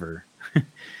game ever,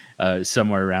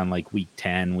 somewhere around week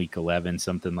 10, week 11,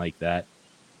 something like that.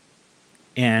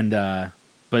 And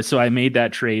but so I made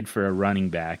that trade for a running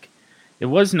back. It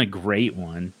wasn't a great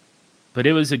one, but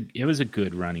it was a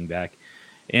good running back,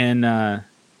 and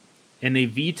they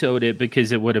vetoed it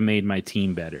because it would have made my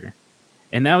team better.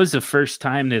 And that was the first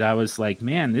time that I was like,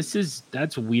 man,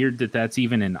 that's weird that's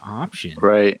even an option,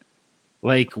 right?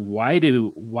 Why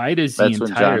does that's the entire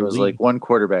when John was league... like, one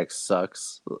quarterback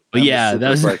sucks. Yeah,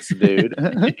 that was dude.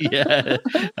 Yeah,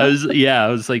 I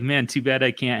was like, man, too bad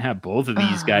I can't have both of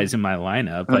these guys in my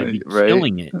lineup. I'd be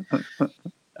killing it.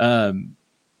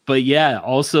 But yeah,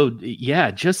 also,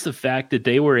 just the fact that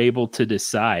they were able to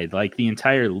decide, the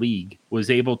entire league was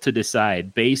able to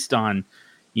decide based on,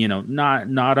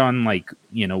 not on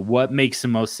what makes the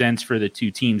most sense for the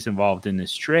two teams involved in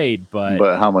this trade, but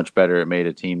how much better it made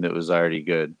a team that was already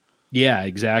good. Yeah,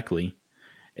 exactly.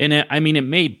 And it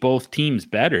made both teams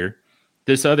better.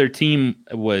 This other team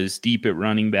was deep at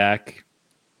running back,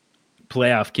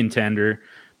 playoff contender,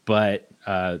 but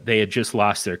they had just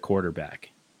lost their quarterback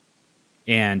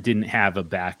and didn't have a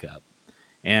backup.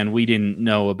 And we didn't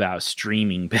know about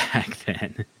streaming back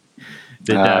then.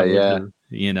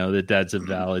 That's a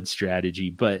valid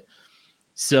strategy. But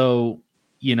so,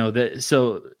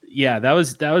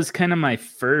 that was kind of my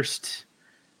first,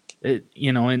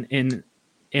 and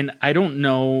I don't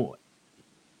know.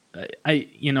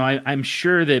 I'm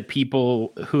sure that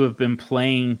people who have been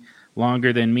playing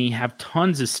longer than me have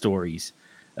tons of stories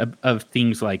of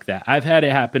things like that. I've had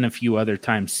it happen a few other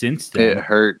times since then. It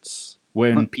hurts.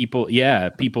 when people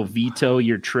veto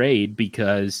your trade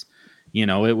because,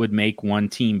 it would make one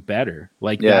team better.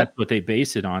 Like that's what they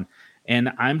base it on.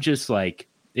 And I'm just like,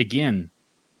 again,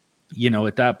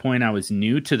 at that point I was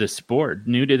new to the sport,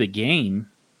 new to the game,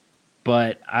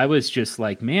 but I was just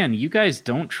like, man, you guys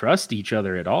don't trust each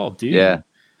other at all, dude. Yeah.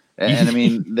 And I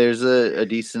mean, there's a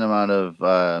decent amount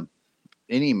of,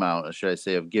 any amount, should I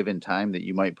say, of given time that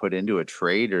you might put into a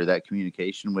trade, or that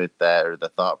communication with that, or the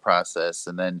thought process.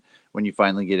 And then when you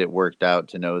finally get it worked out,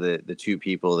 to know that the two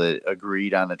people that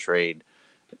agreed on the trade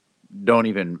don't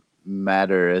even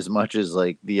matter as much as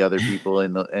like the other people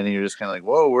and you're just kind of like,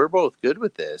 whoa, we're both good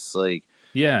with this. Like,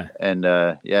 yeah. And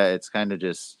it's kind of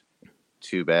just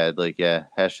too bad. Like,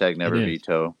 hashtag never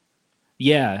veto.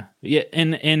 Yeah. Yeah.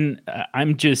 And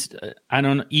I'm just, I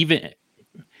don't even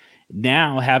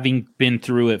now, having been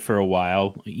through it for a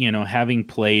while, having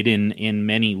played in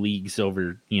many leagues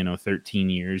over, 13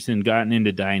 years and gotten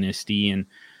into Dynasty and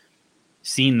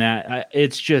seen that,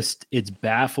 it's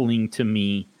baffling to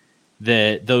me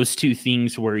that those two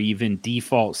things were even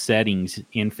default settings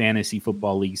in fantasy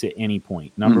football leagues at any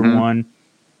point. Number one,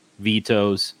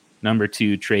 vetoes. Number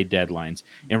two, trade deadlines.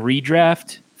 And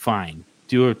redraft, fine.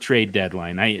 Do a trade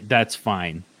deadline. That's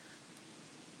fine.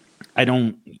 I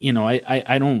don't,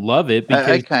 I don't love it because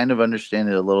I kind of understand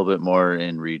it a little bit more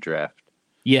in redraft.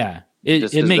 Yeah.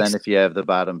 It makes, then if you have the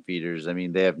bottom feeders, I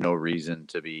mean, they have no reason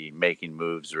to be making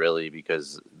moves really,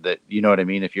 because that, you know what I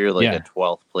mean? If you're like a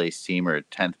 12th place team or a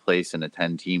 10th place in a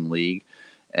 10-team league,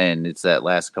 and it's that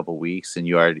last couple weeks, and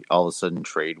you already all of a sudden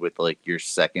trade with like your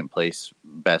second place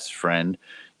best friend,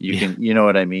 you can, you know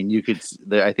what I mean? You could,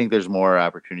 I think there's more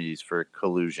opportunities for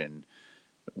collusion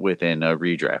within a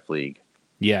redraft league.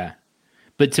 Yeah.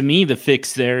 But to me, the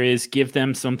fix there is give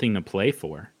them something to play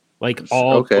for. Like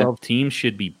all 12 teams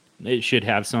should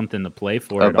have something to play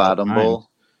for. A bottom bowl.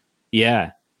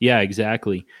 Yeah. Yeah,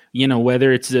 exactly.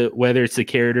 Whether it's the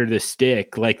carrot or the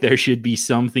stick, like there should be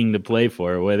something to play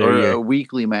for. Whether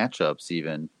weekly matchups,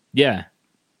 even. Yeah.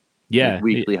 Yeah. Like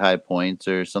weekly high points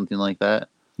or something like that.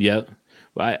 Yep.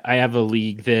 I have a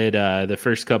league that the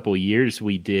first couple of years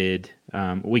we did,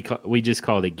 we just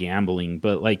called it gambling,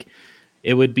 but like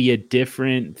it would be a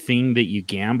different thing that you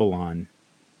gamble on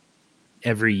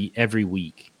every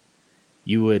week.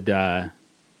 You would,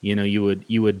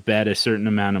 you would bet a certain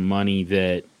amount of money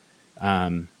that,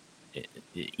 that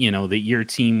your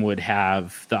team would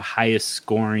have the highest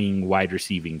scoring wide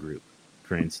receiving group,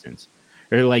 for instance,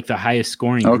 or like the highest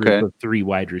scoring group of 3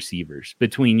 wide receivers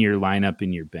between your lineup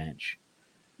and your bench.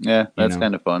 Yeah, that's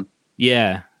kind of fun.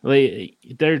 Yeah, like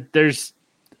there's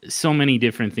so many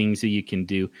different things that you can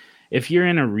do. If you're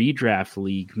in a redraft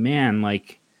league, man,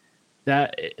 like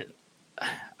that,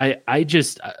 I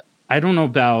don't know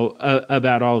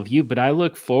about all of you, but I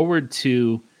look forward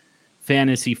to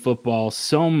fantasy football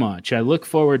so much. I look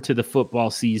forward to the football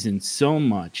season so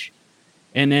much,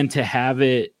 and then to have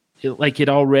it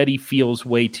already feels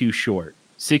way too short.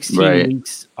 16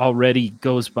 weeks already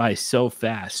goes by so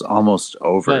fast. It's almost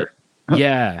over. But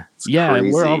yeah.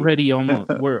 Crazy.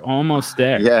 We're almost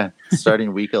there. Yeah.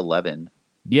 Starting week 11.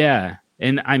 Yeah.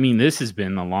 And I mean, this has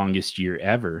been the longest year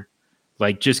ever,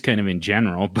 like just kind of in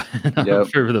general, but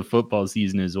for the football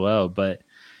season as well. But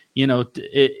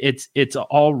it's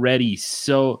already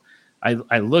so,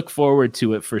 I look forward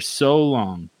to it for so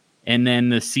long. And then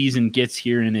the season gets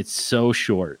here and it's so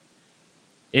short.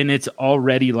 And it's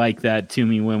already like that to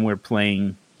me when we're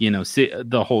playing,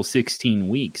 the whole 16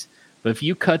 weeks. But if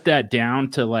you cut that down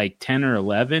to like 10 or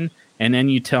 11, and then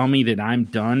you tell me that I'm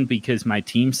done because my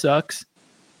team sucks,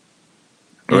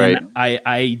 right?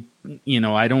 I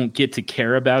don't get to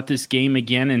care about this game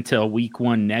again until week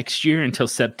 1 next year, until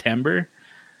September.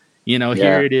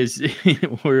 Here it is.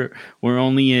 we're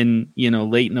only in,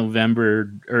 late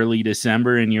November, early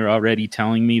December, and you're already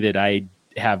telling me that I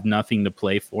have nothing to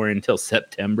play for until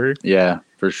September. Yeah,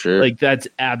 for sure. Like that's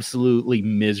absolutely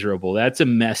miserable. That's a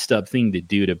messed up thing to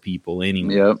do to people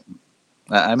anyway. Yep.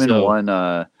 I'm in one,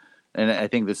 and I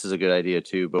think this is a good idea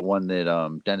too, but one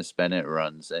that Dennis Bennett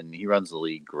runs, and he runs the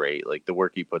league great. Like the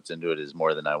work he puts into it is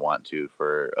more than I want to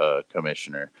for a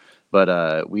commissioner.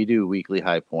 But we do weekly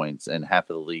high points, and half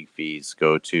of the league fees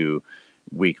go to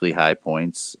weekly high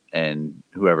points, and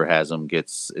whoever has them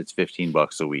gets, it's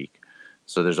 $15 a week.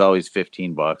 So there's always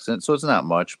 $15, and so it's not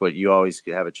much, but you always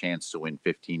have a chance to win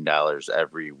 $15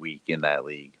 every week in that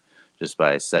league just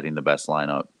by setting the best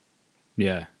lineup.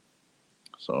 Yeah.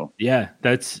 So yeah,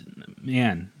 that's,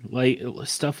 man, like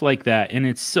stuff like that, and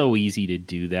it's so easy to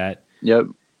do that. Yep.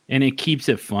 And it keeps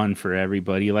it fun for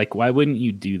everybody. Like, why wouldn't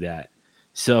you do that?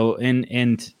 So,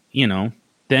 and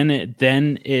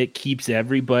then it keeps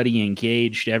everybody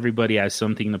engaged. Everybody has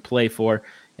something to play for.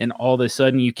 And all of a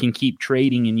sudden you can keep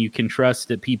trading and you can trust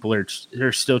that people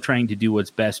are still trying to do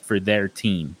what's best for their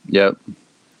team. Yep.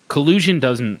 Collusion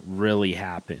doesn't really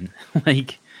happen.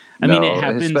 Like, I mean, it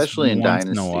happens especially in once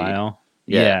Dynasty. in a while.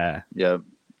 Yep. Yep.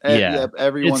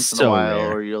 Every It's once in a so while,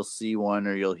 rare. or you'll see one,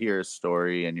 or you'll hear a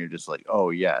story, and you're just like,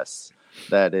 "Oh yes,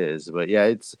 that is." But yeah,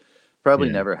 it's probably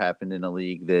never happened in a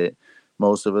league that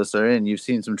most of us are in. You've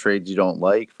seen some trades you don't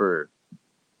like for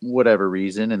whatever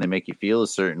reason, and they make you feel a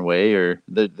certain way. Or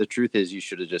the truth is, you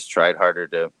should have just tried harder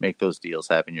to make those deals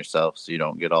happen yourself, so you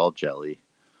don't get all jelly.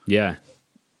 Yeah,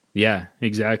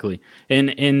 exactly.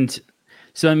 And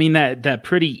so I mean that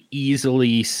pretty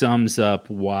easily sums up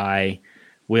why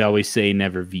we always say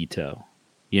never veto.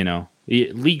 You know,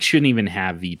 leagues shouldn't even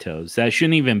have vetoes. That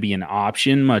shouldn't even be an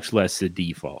option, much less the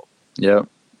default. Yep.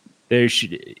 There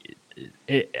should.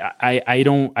 I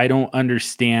don't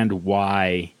understand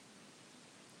why.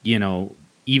 You know,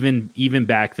 even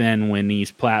back then when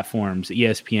these platforms,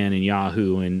 ESPN and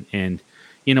Yahoo and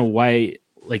you know, why,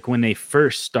 like when they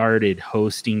first started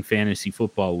hosting fantasy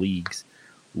football leagues,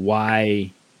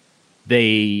 why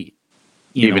they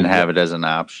even have it as an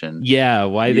option. Yeah,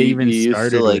 why they even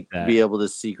started to, like, with that. be able to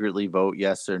secretly vote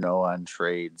yes or no on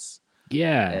trades.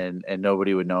 Yeah. And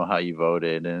nobody would know how you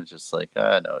voted, and it's just like,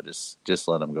 no, just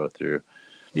let them go through.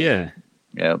 Yeah.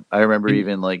 Yeah, I remember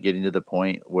even like getting to the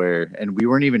point where, and we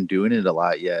weren't even doing it a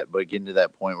lot yet, but getting to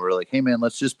that point where we're like, hey man,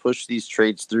 let's just push these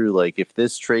trades through. Like if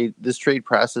this trade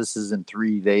process is in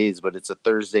 3 days, but it's a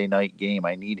Thursday night game,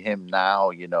 I need him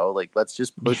now, you know, like let's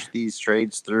just push these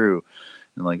trades through.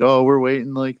 And like, oh, we're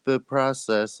waiting like the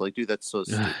process. Like, dude, that's so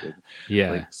stupid.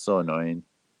 Yeah. Like so annoying.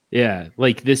 Yeah,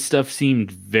 like this stuff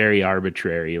seemed very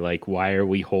arbitrary. Like, why are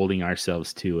we holding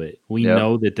ourselves to it? We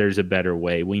know that there's a better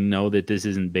way. We know that this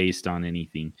isn't based on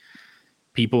anything.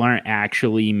 People aren't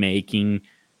actually making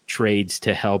trades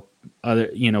to help other,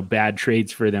 you know, bad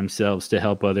trades for themselves to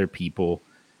help other people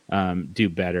do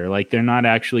better. Like, they're not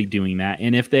actually doing that.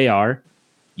 And if they are,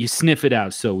 you sniff it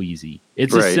out so easy.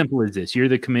 It's as simple as this. You're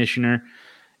the commissioner,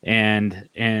 and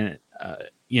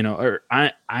you know, or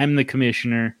I'm the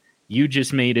commissioner. You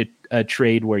just made a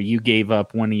trade where you gave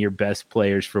up one of your best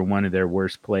players for one of their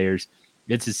worst players.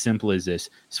 It's as simple as this.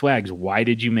 Swags, why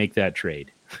did you make that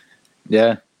trade?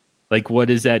 Yeah. Like, what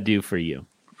does that do for you?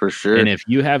 For sure. And if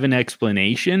you have an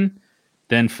explanation,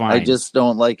 then fine. I just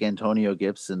don't like Antonio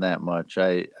Gibson that much.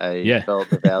 I felt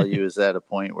the value is at a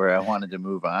point where I wanted to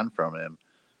move on from him.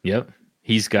 Yep.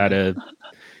 He's got a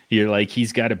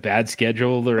bad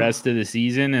schedule the rest of the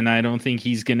season, and I don't think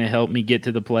he's going to help me get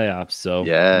to the playoffs. So,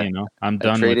 yeah, you know, I'm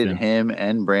done with traded him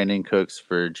and Brandon Cooks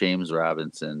for James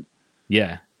Robinson.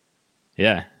 Yeah.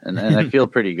 Yeah. And I feel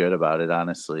pretty good about it,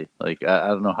 honestly. Like, I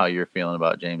don't know how you're feeling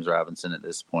about James Robinson at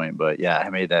this point, but yeah, I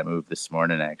made that move this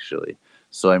morning, actually.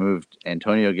 So I moved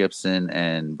Antonio Gibson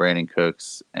and Brandon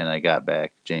Cooks, and I got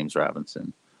back James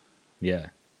Robinson. Yeah.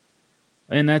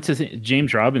 And that's the thing.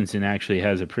 James Robinson actually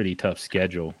has a pretty tough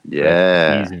schedule.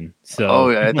 Yeah. Season. So,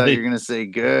 I thought you were going to say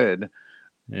good.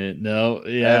 No.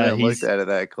 Yeah. I haven't looked at it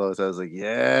that close. I was like,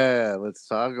 yeah, let's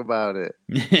talk about it.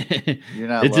 You're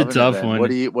not. It's a tough one.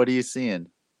 What are you seeing?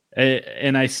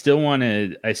 And I still want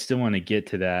to get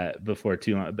to that before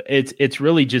too long. But it's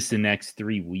really just the next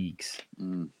 3 weeks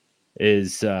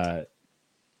is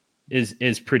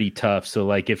pretty tough. So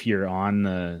like if you're on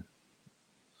the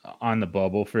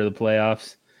bubble for the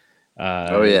playoffs,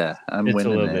 I'm it's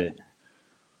winning a little bit.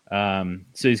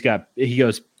 So he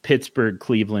goes Pittsburgh,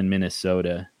 Cleveland,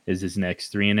 Minnesota is his next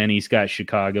 3, and then he's got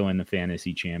Chicago in the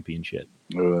fantasy championship.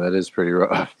 Oh, that is pretty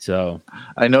rough. So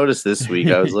I noticed this week.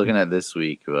 I was looking at this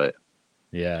week, but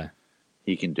yeah,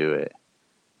 he can do it.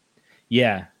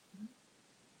 Yeah.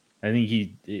 I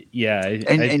think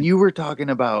and you were talking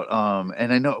about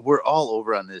and I know we're all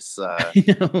over on this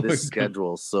this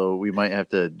schedule, so we might have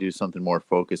to do something more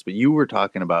focused, but you were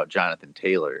talking about Jonathan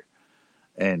Taylor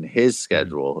and his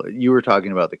schedule. You were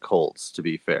talking about the Colts, to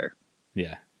be fair.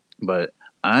 Yeah. But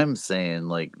I'm saying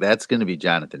like that's going to be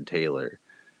Jonathan Taylor.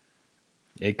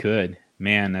 It could.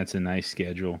 Man, that's a nice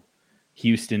schedule.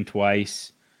 Houston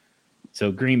twice.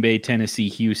 So Green Bay, Tennessee,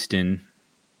 Houston.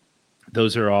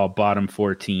 Those are all bottom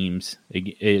 4 teams.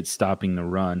 It's stopping the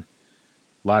run.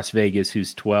 Las Vegas,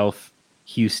 who's 12th.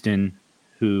 Houston,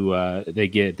 who they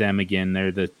get them again.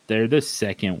 They're the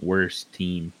second worst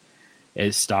team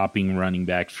at stopping running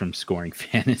backs from scoring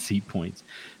fantasy points.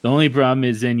 The only problem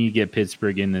is then you get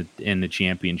Pittsburgh in the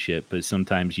championship, but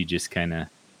sometimes you just kind of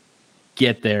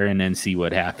get there and then see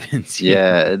what happens.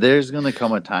 Yeah, there's going to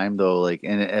come a time though, like,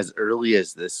 and as early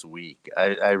as this week,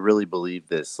 I really believe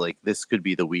this. Like, this could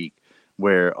be the week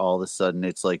where all of a sudden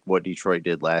it's like what Detroit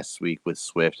did last week with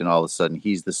Swift, and all of a sudden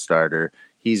he's the starter.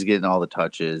 He's getting all the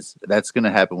touches. That's going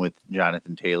to happen with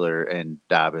Jonathan Taylor and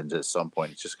Dobbins at some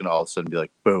point. It's just going to all of a sudden be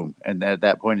like, boom. And at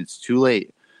that point, it's too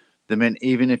late. The minute,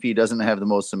 even if he doesn't have the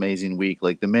most amazing week,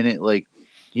 like the minute, like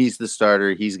he's the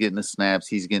starter, he's getting the snaps,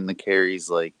 he's getting the carries,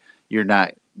 like you're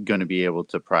not going to be able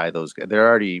to pry those guys. They're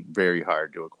already very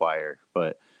hard to acquire,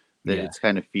 but it's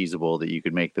kind of feasible that you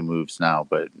could make the moves now,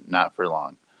 but not for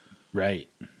long. Right.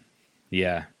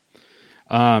 Yeah.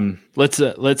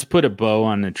 Let's put a bow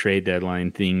on the trade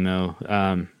deadline thing though.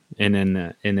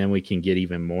 And then we can get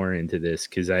even more into this,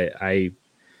 because I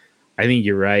think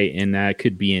you're right, and that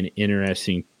could be an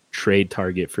interesting trade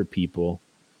target for people.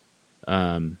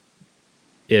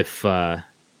 If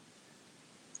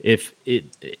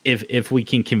we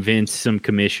can convince some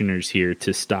commissioners here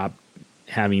to stop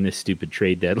having this stupid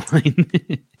trade deadline.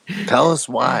 Tell us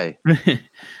why.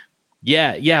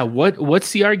 Yeah.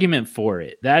 What's the argument for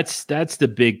it? That's the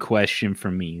big question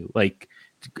for me. Like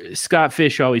Scott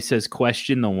Fish always says,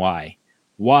 question the why.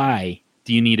 Why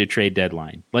do you need a trade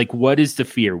deadline? Like, what is the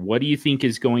fear? What do you think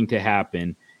is going to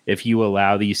happen if you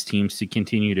allow these teams to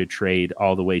continue to trade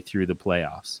all the way through the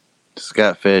playoffs?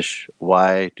 Scott Fish,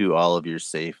 why do all of your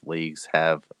safe leagues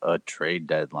have a trade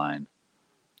deadline?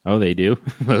 Oh, they do?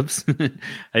 Whoops. I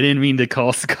didn't mean to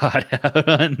call Scott out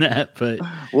on that, but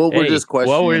we're just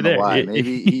questioning the why.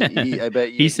 Maybe I bet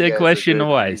he said question the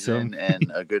why,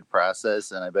 and a good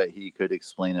process, and I bet he could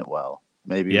explain it well.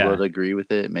 Maybe we'll agree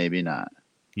with it, maybe not.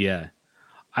 Yeah,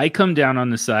 I come down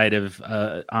on the side of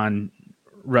on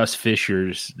Russ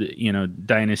Fisher's,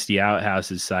 Dynasty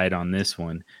Outhouse's side on this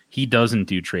one. He doesn't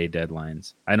do trade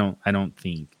deadlines. I don't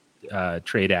think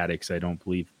Trade Addicts, I don't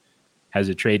believe, has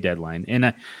a trade deadline. And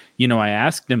I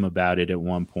asked him about it at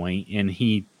one point, and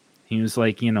he was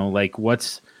like,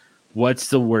 what's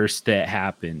the worst that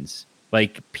happens?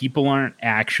 Like, people aren't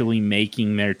actually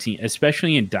making their team,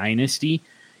 especially in Dynasty.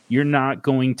 You're not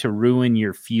going to ruin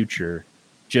your future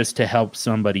just to help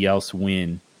somebody else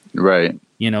win. Right.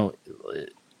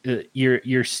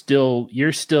 You're still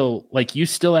like, you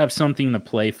still have something to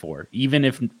play for, even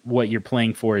if what you're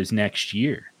playing for is next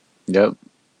year. Yep.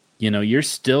 You're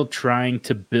still trying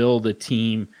to build a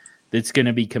team that's going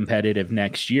to be competitive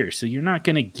next year. So you're not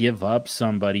going to give up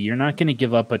somebody. You're not going to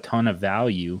give up a ton of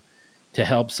value to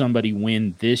help somebody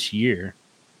win this year,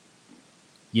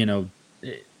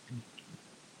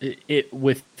 it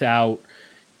without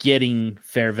getting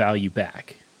fair value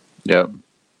back. Yep.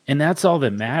 And that's all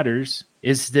that matters,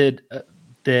 is that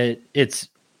it's,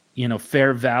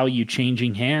 fair value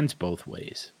changing hands both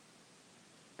ways.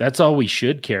 That's all we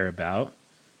should care about.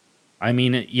 I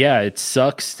mean, it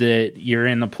sucks that you're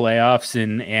in the playoffs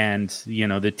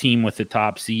and the team with the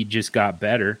top seed just got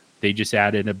better. They just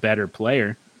added a better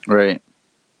player. Right.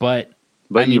 But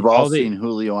you've all seen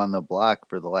Julio on the block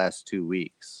for the last 2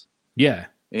 weeks. Yeah.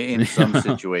 In some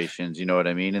situations, you know what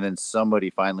I mean? And then somebody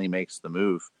finally makes the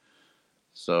move.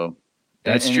 So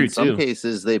that's true. In some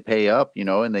cases they pay up,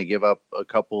 and they give up a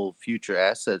couple future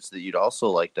assets that you'd also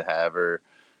like to have, or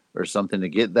something to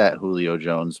get that Julio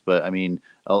Jones. But I mean,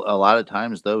 a lot of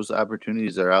times those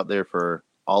opportunities are out there for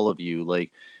all of you,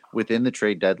 like within the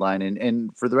trade deadline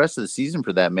and for the rest of the season,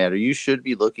 for that matter. You should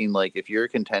be looking, like, if you're a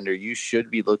contender, you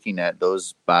should be looking at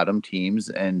those bottom teams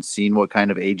and seeing what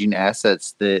kind of aging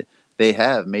assets that they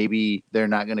have. Maybe they're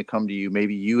not going to come to you.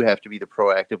 Maybe you have to be the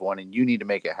proactive one and you need to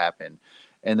make it happen.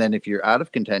 And then if you're out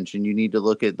of contention, you need to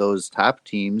look at those top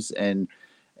teams and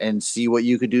see what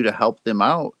you could do to help them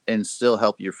out and still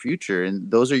help your future. And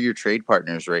those are your trade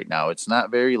partners right now. It's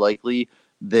not very likely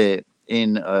that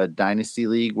in a dynasty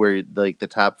league where like the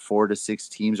top 4 to 6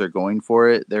 teams are going for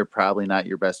it, they're probably not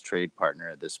your best trade partner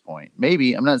at this point.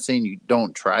 Maybe, I'm not saying you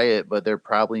don't try it, but they're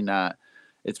probably not.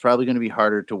 It's probably going to be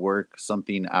harder to work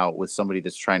something out with somebody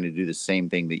that's trying to do the same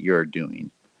thing that you're doing.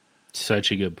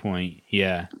 Such a good point.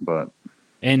 Yeah. But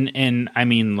And I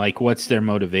mean, like, what's their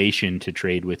motivation to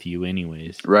trade with you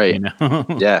anyways? Right.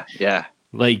 Yeah.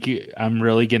 Like, I'm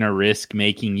really going to risk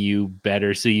making you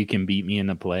better so you can beat me in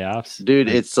the playoffs? Dude,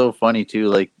 it's so funny, too.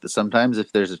 Like, sometimes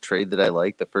if there's a trade that I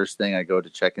like, the first thing I go to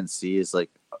check and see is, like,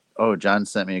 oh, John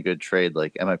sent me a good trade.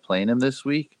 Like, am I playing him this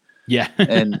week? Yeah.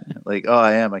 And, like, oh,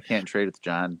 I am. I can't trade with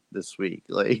John this week.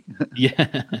 Like,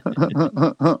 yeah.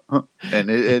 And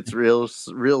it's real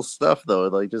stuff, though.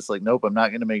 Like, just like, nope, I'm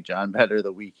not going to make John better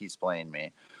the week he's playing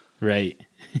me. Right.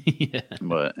 Yeah.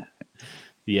 But,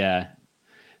 yeah.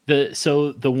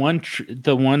 The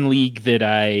one league that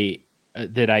I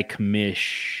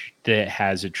commish that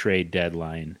has a trade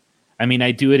deadline. I mean,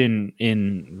 I do it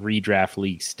in redraft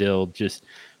leagues still. Just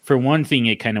for one thing,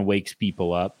 it kind of wakes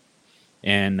people up,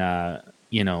 and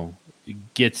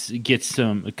gets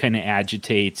some kind of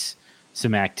agitates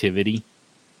some activity.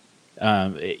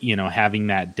 Having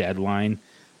that deadline,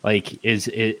 like, is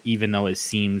it, even though it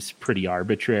seems pretty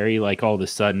arbitrary, like all of a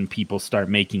sudden people start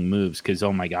making moves because,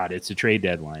 oh my God, it's a trade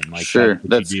deadline. Like, sure,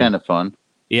 that's kind of fun.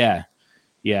 Yeah.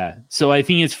 Yeah. So I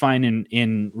think it's fine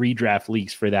in redraft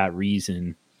leagues for that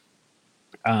reason.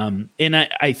 And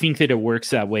I think that it works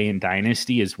that way in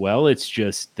Dynasty as well. It's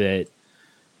just that,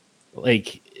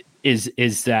 like, is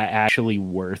that actually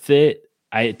worth it?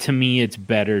 To me, it's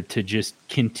better to just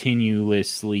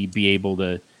continuously be able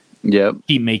to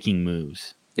keep making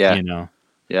moves. Yeah.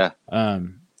 Yeah.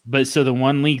 But so the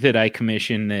one league that I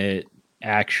commission that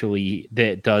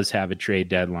does have a trade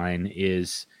deadline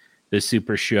is the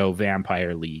Super Show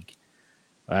Vampire League.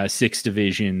 6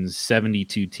 divisions,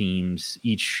 72 teams.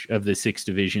 Each of the 6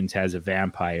 divisions has a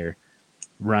vampire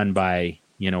run by,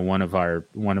 one of our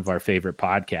favorite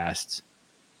podcasts.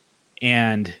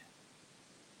 And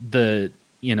the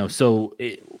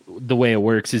way it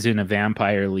works is in a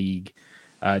vampire league,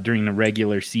 during the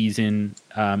regular season,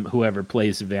 whoever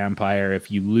plays the vampire,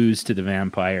 if you lose to the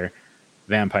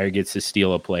vampire gets to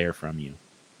steal a player from you.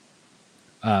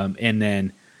 And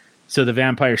then, so the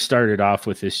vampire started off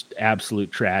with this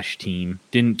absolute trash team,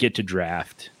 didn't get to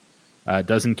draft,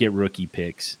 doesn't get rookie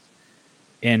picks,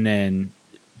 and then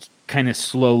kind of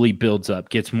slowly builds up,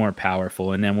 gets more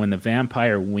powerful. And then when the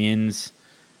vampire wins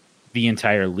the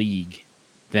entire league,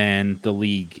 then the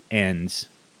league ends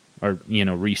or,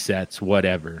 resets,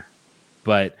 whatever.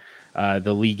 But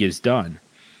the league is done.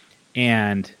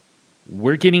 And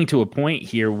we're getting to a point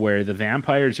here where the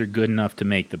vampires are good enough to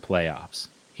make the playoffs.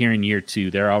 Here in year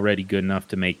 2, they're already good enough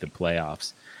to make the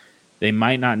playoffs. They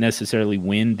might not necessarily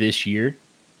win this year,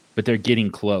 but they're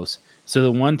getting close. So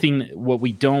the one thing, what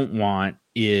we don't want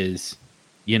is,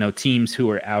 teams who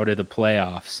are out of the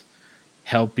playoffs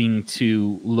helping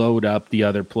to load up the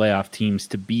other playoff teams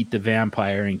to beat the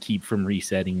vampire and keep from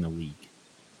resetting the league.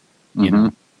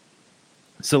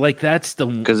 So like that's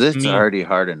because it's already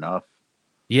hard enough.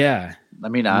 Yeah. I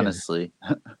mean, honestly.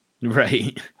 Yeah.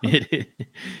 Right.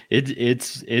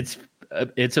 It's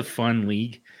a fun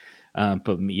league.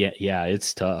 But yeah,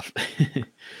 it's tough.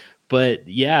 But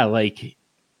yeah, like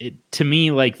to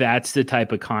me, like that's the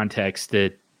type of context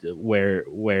that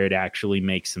where it actually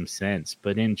makes some sense.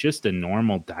 But in just a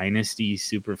normal Dynasty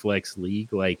Superflex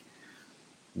league, like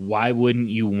why wouldn't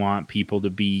you want people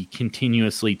to be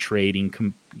continuously trading,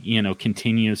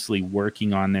 continuously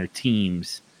working on their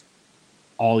teams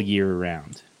all year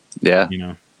round? Yeah.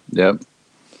 Yep.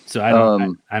 So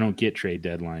I don't get trade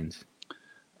deadlines.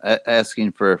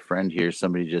 Asking for a friend here,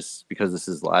 somebody, just because this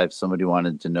is live, somebody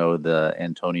wanted to know the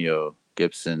Antonio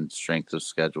Gibson strength of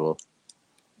schedule.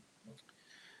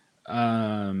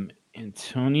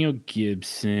 Antonio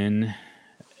Gibson.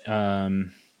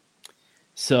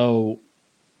 So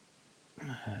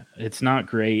it's not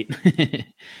great.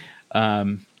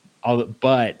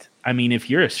 But I mean, if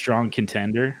you're a strong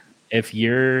contender, if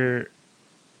you're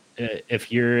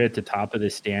at the top of the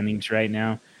standings right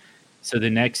now, so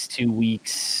the next 2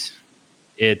 weeks,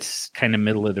 it's kind of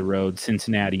middle of the road,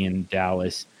 Cincinnati and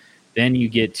Dallas. Then you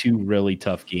get 2 really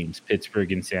tough games,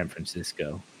 Pittsburgh and San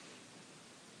Francisco.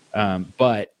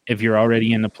 But if you're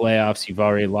already in the playoffs, you've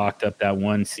already locked up that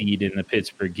 1 seed, and the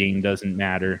Pittsburgh game doesn't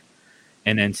matter.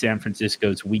 And then San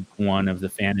Francisco's week 1 of the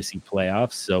fantasy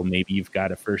playoffs, so maybe you've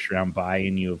got a first-round bye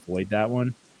and you avoid that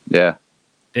one. Yeah.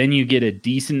 Then you get a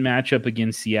decent matchup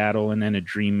against Seattle and then a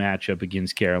dream matchup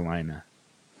against Carolina.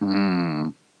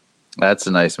 That's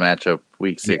a nice matchup,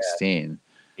 week 16.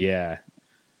 Yeah.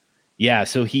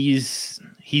 So he's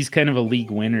kind of a league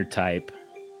winner type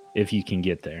if you can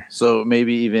get there. So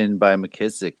maybe even buy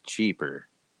McKissick cheaper.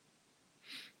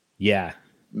 Yeah.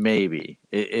 Maybe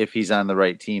if he's on the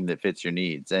right team that fits your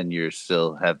needs and you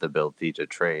still have the ability to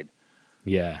trade.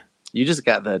 Yeah. You just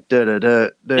got the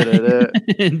da-da-da.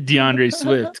 DeAndre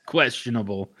Swift,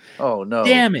 questionable. Oh, no.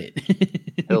 Damn it.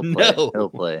 He'll play. No. He'll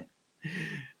play.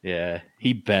 Yeah,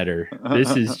 he better.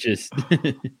 This is just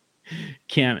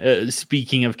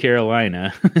speaking of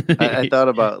Carolina. I thought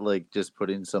about like just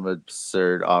putting some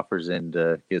absurd offers in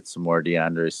to get some more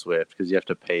DeAndre Swift because you have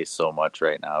to pay so much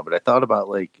right now. But I thought about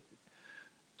like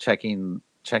checking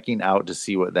out to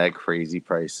see what that crazy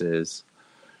price is.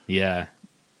 Yeah.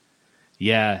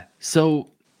 So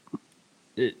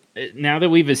now that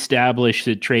we've established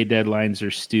that trade deadlines are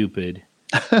stupid,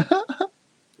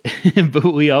 but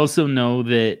we also know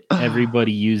that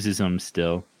everybody uses them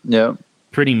still. Yeah.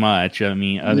 Pretty much. I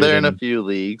mean, they're in a few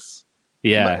leagues.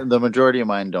 Yeah. The majority of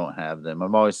mine don't have them.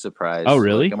 I'm always surprised. Oh,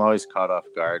 really? Like, I'm always caught off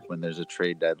guard when there's a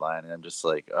trade deadline, and I'm just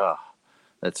like, oh,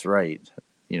 that's right.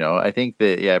 I think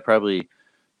that, probably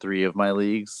 3 of my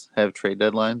leagues have trade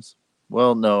deadlines.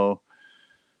 Well, no,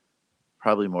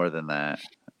 probably more than that.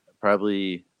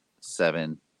 Probably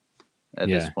 7 at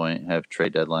this point have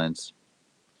trade deadlines.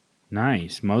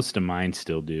 Nice. Most of mine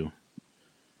still do.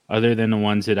 Other than the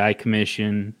ones that I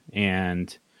commission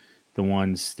and the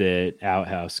ones that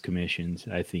Outhouse commissions,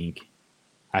 I think.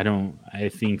 I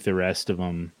think the rest of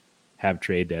them have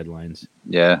trade deadlines.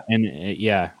 Yeah. And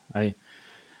I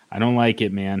don't like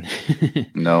it, man.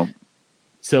 No.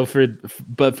 So for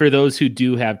those who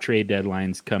do have trade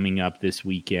deadlines coming up this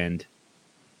weekend,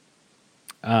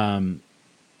 I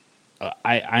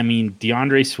mean,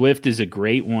 DeAndre Swift is a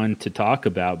great one to talk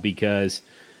about because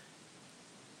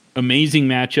amazing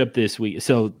matchup this week.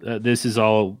 So this is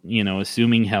all,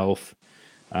 assuming health.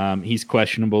 He's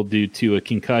questionable due to a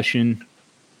concussion.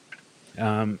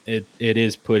 It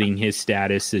is putting his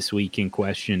status this week in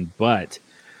question. But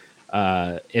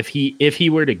if he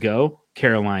were to go,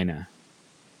 Carolina,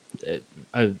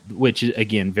 which is,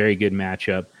 again, very good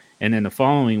matchup. And then the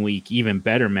following week, even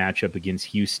better matchup against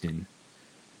Houston.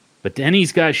 But then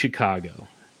he's got Chicago,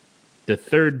 the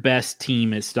third best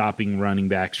team at stopping running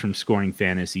backs from scoring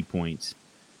fantasy points.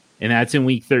 And that's in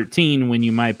week 13 when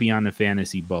you might be on the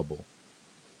fantasy bubble.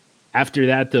 After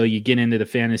that, though, you get into the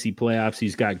fantasy playoffs.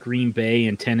 He's got Green Bay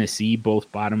and Tennessee,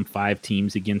 both bottom 5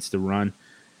 teams against the run.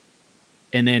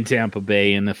 And then Tampa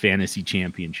Bay in the fantasy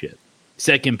championship.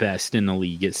 Second best in the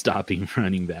league at stopping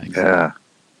running backs. Yeah.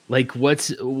 Like,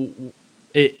 what's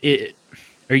it?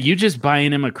 Are you just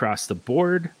buying him across the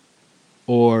board?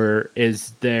 Or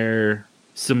is there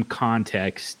some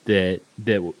context that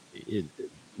it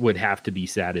would have to be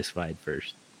satisfied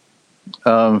first?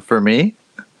 For me?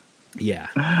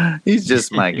 Yeah. He's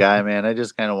just my guy, man. I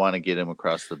just kind of want to get him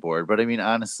across the board. But I mean,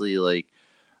 honestly, like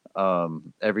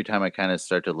every time I kind of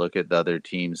start to look at the other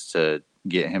teams to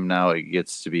get him now,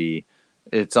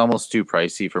 it's almost too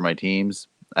pricey for my teams.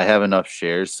 I have enough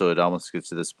shares, so it almost gets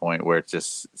to this point where it's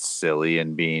just silly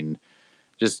and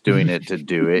just doing it to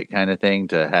do it kind of thing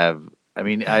to have. I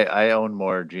mean, I own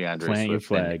more DeAndre Swift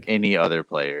than any other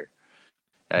player.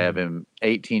 I have him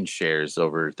 18 shares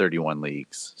over 31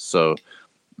 leagues. So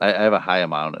I have a high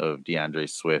amount of DeAndre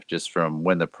Swift just from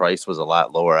when the price was a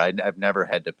lot lower. I've never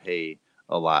had to pay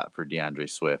a lot for DeAndre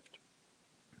Swift.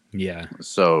 Yeah.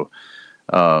 So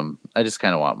I just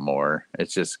kind of want more.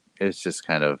 It's just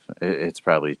kind of, it's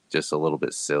probably just a little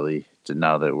bit silly to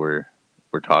now that we're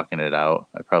talking it out.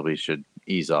 I probably should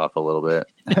ease off a little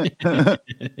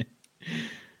bit.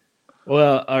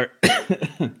 Well,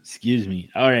 excuse me.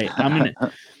 All right.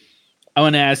 I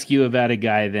want to ask you about a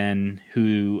guy then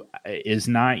who is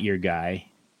not your guy.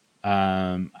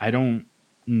 I don't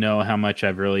know how much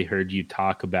I've really heard you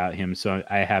talk about him, so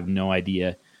I have no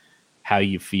idea how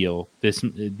you feel. This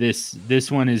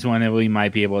one is one that we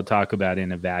might be able to talk about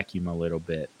in a vacuum a little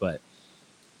bit, but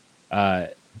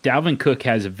Dalvin Cook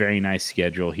has a very nice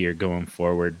schedule here going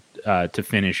forward to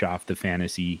finish off the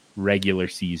fantasy regular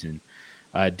season.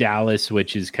 Dallas,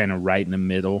 which is kind of right in the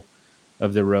middle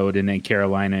of the road, and then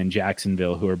Carolina and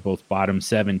Jacksonville, who are both bottom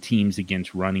 7 teams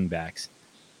against running backs.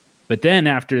 But then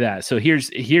after that, so here's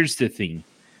the thing.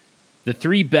 The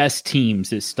 3 best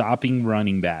teams at stopping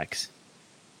running backs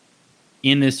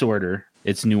in this order,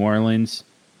 it's New Orleans,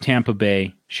 Tampa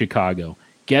Bay, Chicago.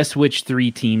 Guess which 3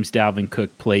 teams Dalvin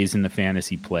Cook plays in the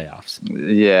fantasy playoffs?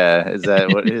 Yeah, is that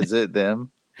what is it?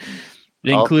 Them?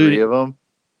 All 3 of them?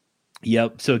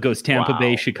 Yep. So it goes Tampa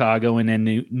Bay, Chicago, and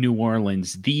then New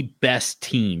Orleans, the best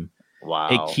team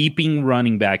at keeping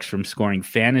running backs from scoring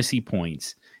fantasy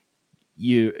points.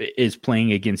 Is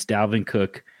playing against Dalvin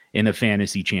Cook in a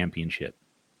fantasy championship.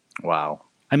 Wow.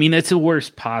 I mean, that's the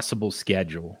worst possible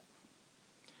schedule.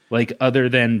 Like, other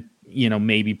than,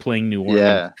 maybe playing New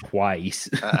Orleans twice.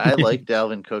 I like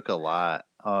Dalvin Cook a lot.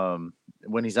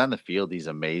 When he's on the field, he's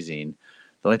amazing.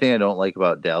 The only thing I don't like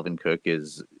about Dalvin Cook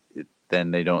is then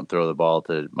they don't throw the ball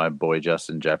to my boy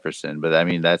Justin Jefferson. But, I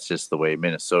mean, that's just the way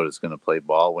Minnesota's going to play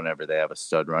ball whenever they have a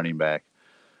stud running back.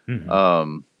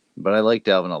 Mm-hmm. But I like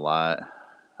Dalvin a lot.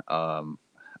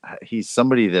 He's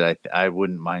somebody that I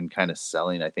wouldn't mind kind of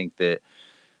selling. I think that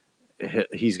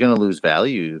he's going to lose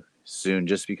value soon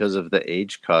just because of the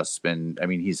age cusp. And, I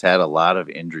mean, he's had a lot of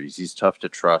injuries. He's tough to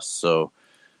trust. So,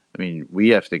 I mean, we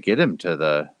have to get him to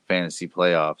the fantasy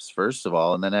playoffs, first of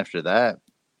all. And then after that,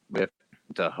 we have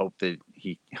to hope that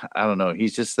I don't know.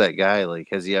 He's just that guy. Like,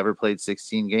 has he ever played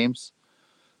 16 games?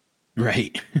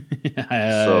 Right.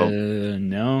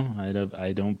 No,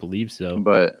 I don't believe so.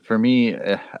 But for me,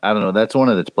 I don't know. That's one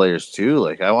of the players too.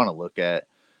 Like, I want to look at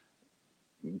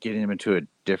getting him into a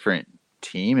different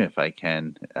team if I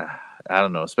can. I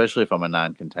don't know, especially if I'm a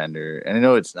non-contender. And I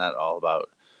know it's not all about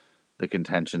the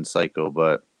contention cycle,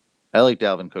 but I like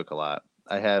Dalvin Cook a lot.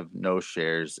 I have no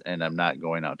shares, and I'm not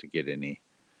going out to get any.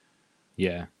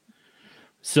 Yeah.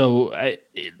 So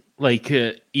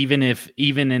even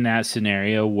in that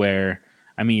scenario where,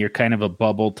 I mean, you're kind of a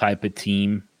bubble type of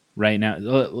team right now.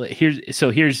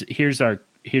 Here's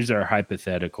our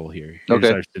hypothetical here. Here's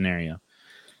Okay. our scenario.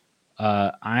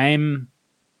 I'm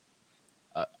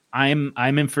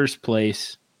in first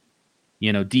place,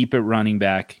 deep at running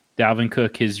back. Dalvin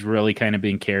Cook has really kind of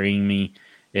been carrying me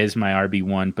as my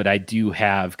RB1, but I do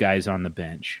have guys on the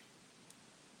bench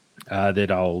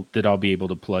that I'll be able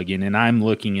to plug in. And I'm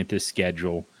looking at this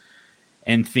schedule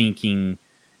and thinking,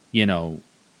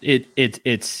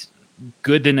 it's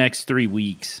good the next 3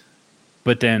 weeks,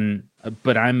 but I'm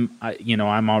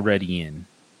already in.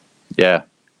 Yeah.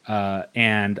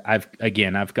 And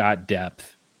I've got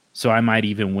depth, so I might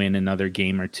even win another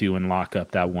game or two and lock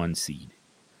up that 1 seed.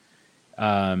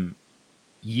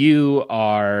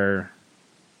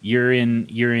 You're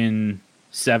in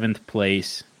 7th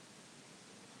place,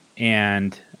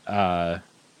 and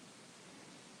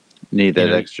need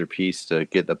that extra piece to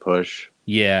get the push.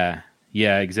 Yeah,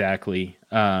 exactly.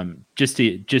 Just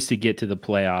to get to the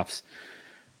playoffs.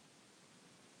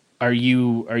 Are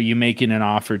you making an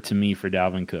offer to me for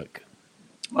Dalvin Cook?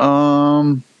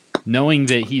 Knowing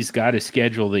that he's got a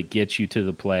schedule that gets you to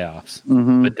the playoffs,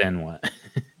 but then what?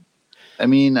 I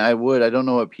mean, I would. I don't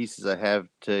know what pieces I have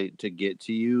to get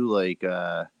to you. Like,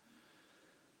 so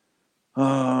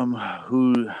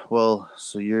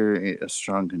you're a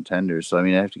strong contender. So, I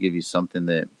mean, I have to give you something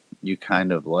that you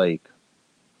kind of like.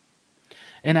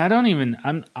 And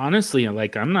I'm honestly,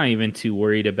 like, I'm not even too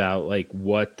worried about like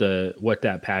what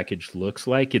that package looks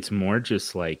like. It's more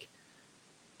just like,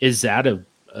 is that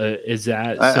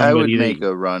somebody I would make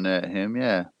a run at him?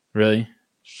 Yeah, really.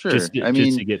 Sure. Just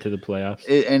to get to the playoffs.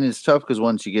 And it's tough because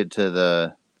once you get to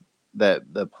the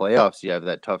playoffs, you have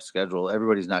that tough schedule.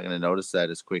 Everybody's not going to notice that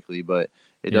as quickly, but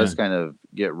it does kind of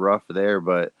get rough there.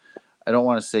 But I don't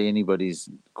want to say anybody's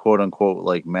quote unquote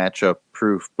like matchup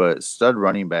proof, but stud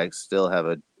running backs still have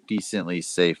a decently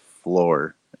safe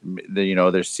floor.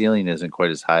 Their ceiling isn't quite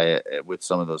as high with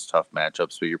some of those tough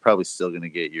matchups, but you're probably still going to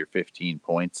get your 15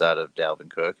 points out of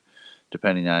Dalvin Cook,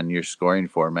 depending on your scoring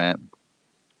format.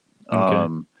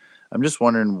 Okay. I'm just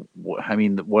wondering,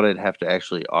 what I'd have to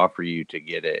actually offer you to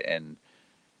get it. And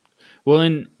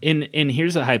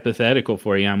here's a hypothetical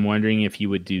for you. I'm wondering if you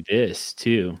would do this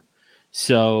too.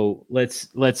 So let's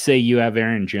say you have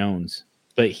Aaron Jones,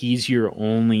 but he's your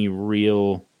only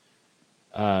real,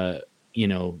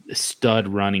 stud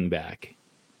running back,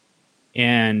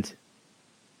 and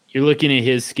you're looking at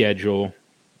his schedule.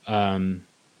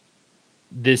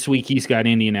 This week he's got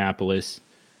Indianapolis,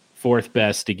 4th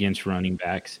best against running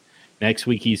backs. Next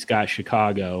week he's got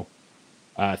Chicago,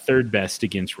 3rd best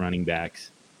against running backs.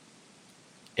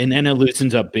 And then it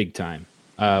loosens up big time.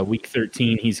 Week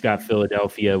 13, he's got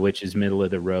Philadelphia, which is middle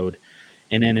of the road.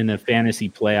 And then in the fantasy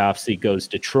playoffs, it goes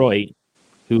Detroit,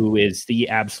 who is the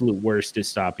absolute worst at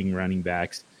stopping running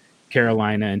backs,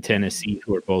 Carolina and Tennessee,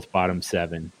 who are both bottom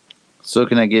 7. So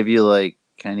can I give you like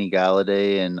Kenny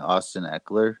Galladay and Austin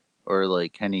Eckler, or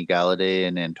like Kenny Galladay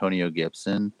and Antonio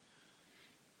Gibson?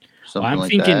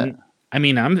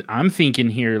 I'm thinking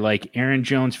here like Aaron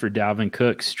Jones for Dalvin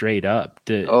Cook straight up.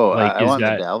 I want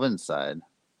the Dalvin side.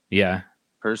 Yeah.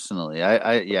 Personally,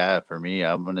 for me,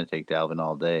 I'm going to take Dalvin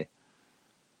all day.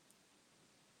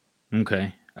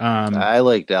 Okay. I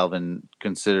like Dalvin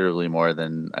considerably more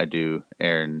than I do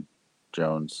Aaron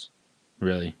Jones.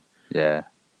 Really? Yeah.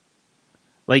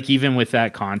 Like, even with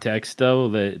that context, though,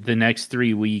 the next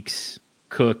 3 weeks,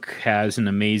 Cook has an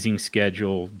amazing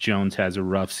schedule. Jones has a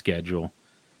rough schedule.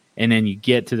 And then you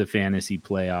get to the fantasy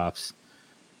playoffs.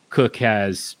 Cook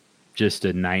has just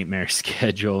a nightmare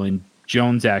schedule, and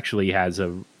Jones actually has a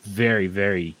very,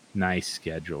 very nice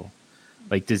schedule.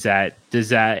 Like, does that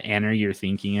enter your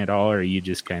thinking at all, or are you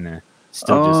just kind of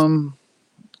still just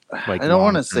like? I don't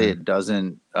want to say it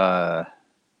doesn't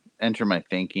enter my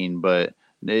thinking, but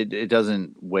it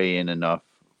doesn't weigh in enough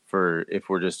for if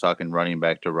we're just talking running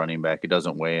back to running back. It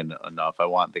doesn't weigh in enough. I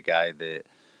want the guy that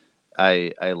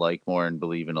I like more and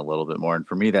believe in a little bit more, and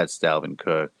for me, that's Dalvin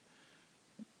Cook.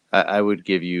 I would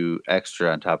give you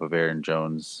extra on top of Aaron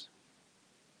Jones.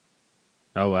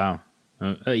 Oh wow.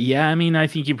 Yeah, I mean, I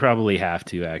think you probably have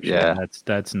to actually. Yeah.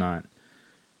 That's not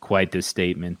quite the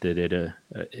statement that it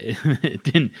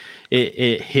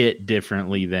hit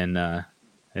differently than I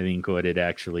think what it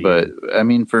actually. But is. I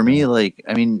mean, for me,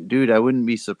 dude, I wouldn't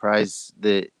be surprised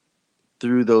that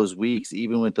through those weeks,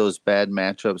 even with those bad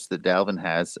matchups that Dalvin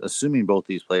has, assuming both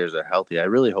these players are healthy, I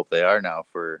really hope they are now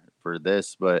for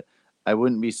this. But I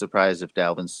wouldn't be surprised if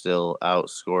Dalvin still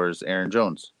outscores Aaron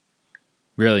Jones.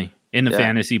 Really? In the Yeah.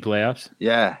 fantasy playoffs?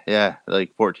 Yeah,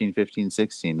 like 14, 15,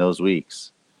 16, those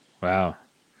weeks. Wow.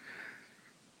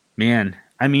 Man,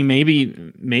 I mean,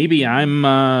 maybe I'm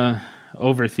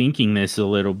overthinking this a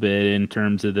little bit in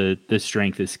terms of the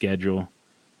strength of schedule.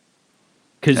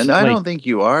 Because And I like, don't think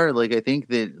you are. Like, I think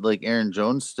that like Aaron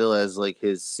Jones still has like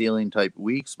his ceiling type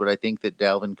weeks, but I think that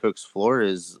Dalvin Cook's floor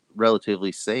is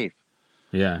relatively safe.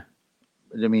 yeah,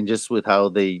 I mean, just with how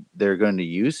they're going to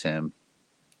use him.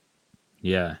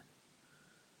 yeah.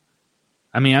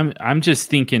 I mean, I'm just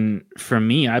thinking. For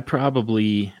me, I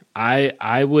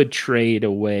would trade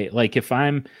away. Like if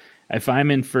I'm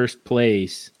in first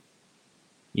place,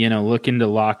 looking to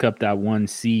lock up that one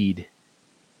seed,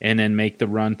 and then make the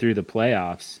run through the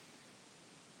playoffs.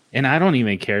 And I don't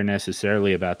even care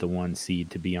necessarily about the one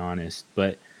seed, to be honest.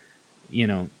 But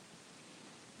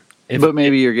But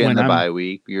maybe you're getting when the I'm, bye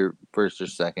week, you're first or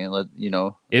second. it'd be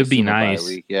Assume a bye nice.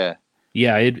 week. Yeah.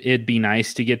 Yeah, it'd be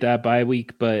nice to get that bye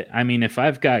week. But I mean, if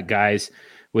I've got guys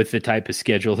with the type of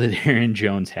schedule that Aaron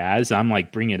Jones has, I'm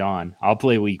like, bring it on. I'll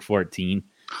play week 14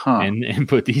 Huh. and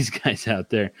put these guys out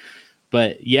there.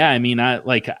 But yeah, I mean, I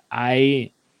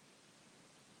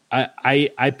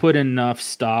put enough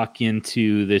stock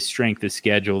into the strength of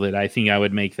schedule that I think I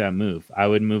would make that move. I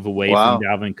would move away Wow. from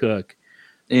Dalvin Cook.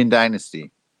 In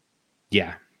Dynasty.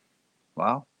 Yeah.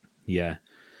 Wow. Yeah.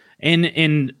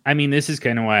 And I mean, this is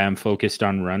kind of why I'm focused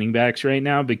on running backs right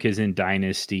now, because in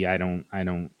Dynasty I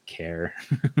don't care.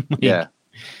 Yeah.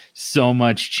 So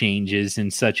much changes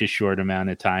in such a short amount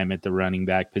of time at the running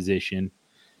back position.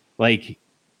 Like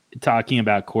talking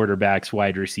about quarterbacks,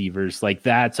 wide receivers, like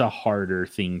that's a harder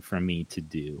thing for me to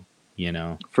do,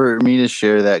 For me to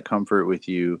share that comfort with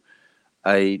you,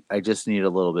 I just need a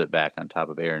little bit back on top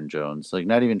of Aaron Jones. Like,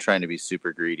 not even trying to be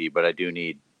super greedy, but I do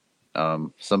need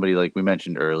somebody like we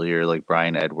mentioned earlier, like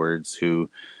Brian Edwards, who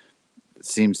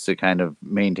seems to kind of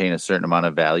maintain a certain amount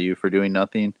of value for doing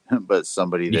nothing, but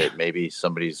somebody that maybe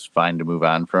somebody's fine to move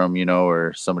on from,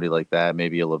 or somebody like that,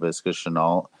 maybe a Laviska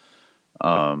Shenault.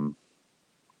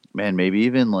 Man, maybe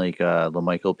even like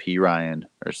LaMichael P. Ryan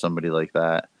or somebody like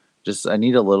that. Just I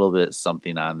need a little bit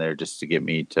something on there just to get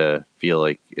me to feel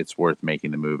like it's worth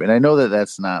making the move. And I know that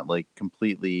that's not like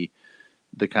completely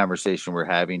the conversation we're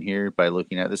having here by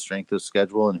looking at the strength of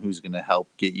schedule and who's going to help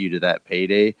get you to that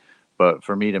payday. But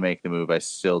for me to make the move, I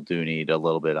still do need a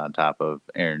little bit on top of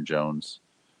Aaron Jones.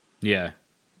 Yeah.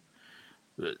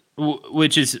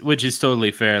 Which is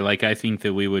totally fair. Like, I think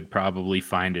that we would probably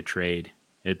find a trade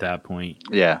at that point.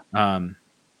 Yeah.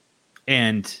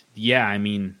 And yeah, I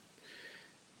mean,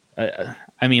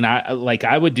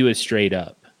 I would do it straight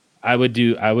up. I would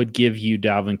give you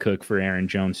Dalvin Cook for Aaron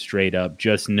Jones straight up,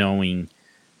 just knowing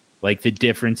like the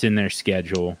difference in their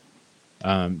schedule,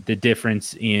 the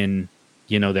difference in,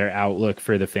 their outlook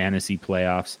for the fantasy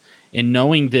playoffs, and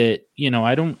knowing that,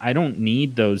 I don't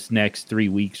need those next 3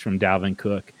 weeks from Dalvin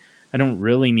Cook. I don't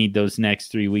really need those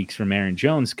next 3 weeks from Aaron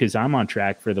Jones because I'm on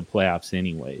track for the playoffs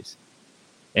anyways.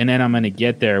 And then I'm going to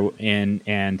get there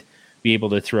and be able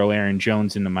to throw Aaron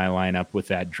Jones into my lineup with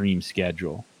that dream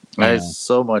schedule. I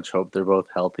so much hope they're both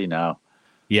healthy now.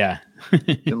 Yeah.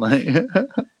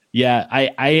 Yeah,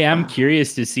 I am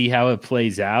curious to see how it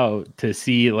plays out, to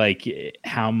see like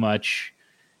how much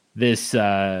this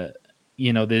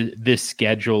this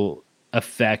schedule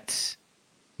affects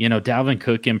Dalvin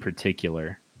Cook in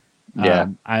particular. Yeah.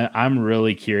 I'm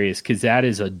really curious because that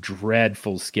is a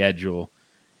dreadful schedule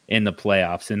in the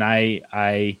playoffs, and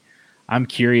I'm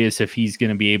curious if he's going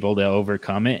to be able to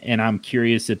overcome it, and I'm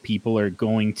curious if people are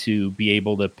going to be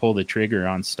able to pull the trigger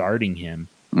on starting him.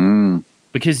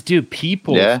 Because, dude,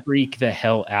 people freak the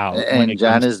hell out. And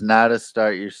John is not a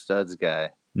start your studs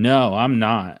guy. No, I'm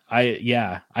not.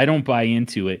 I don't buy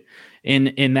into it.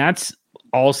 And that's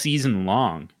all season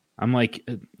long. I'm like,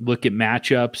 look at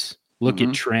matchups, look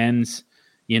at trends,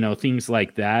 things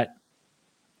like that.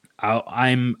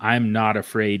 I'm not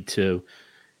afraid to,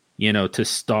 to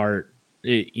start,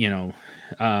 I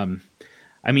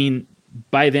mean,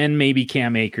 by then maybe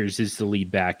Cam Akers is the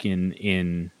lead back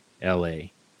in LA,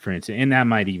 for instance. And that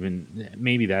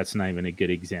maybe that's not even a good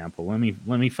example.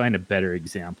 Let me find a better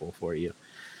example for you.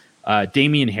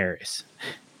 Damian Harris.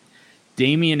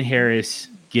 Damian Harris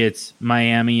gets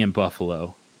Miami and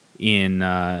Buffalo in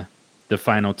the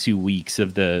final 2 weeks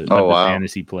of the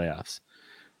fantasy playoffs.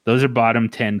 Those are bottom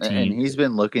 10 teams. And he's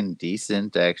been looking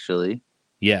decent, actually.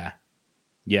 Yeah.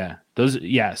 So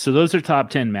those are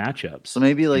top 10 matchups. So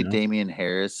maybe like Damian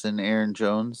Harris and Aaron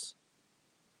Jones.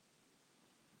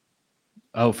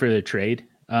 Oh, for the trade?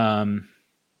 Because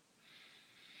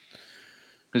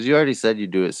you already said you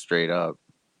do it straight up.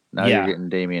 Now you're getting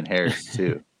Damian Harris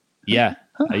too. Yeah.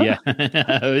 Yeah,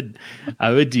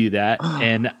 I would do that.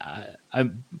 And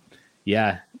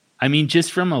yeah, I mean,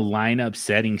 just from a lineup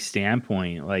setting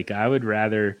standpoint, like I would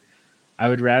rather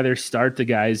start the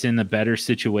guys in the better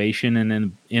situation and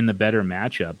then in the better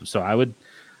matchup. So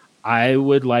I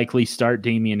would likely start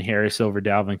Damian Harris over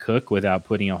Dalvin Cook without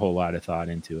putting a whole lot of thought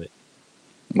into it.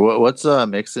 What's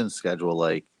Mixon's schedule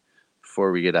like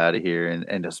before we get out of here?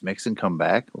 And does Mixon come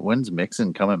back? When's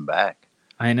Mixon coming back?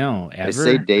 I know. Ever? I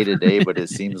say day to day, but it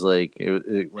seems like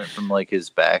it went from like his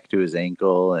back to his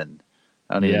ankle, and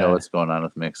I don't even know what's going on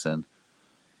with Mixon.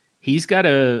 He's got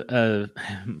a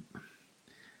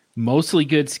mostly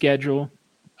good schedule.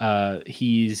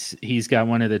 He's got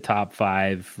one of the top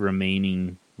 5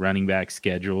 remaining running back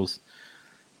schedules.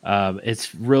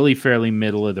 It's really fairly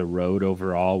middle of the road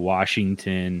overall.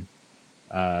 Washington,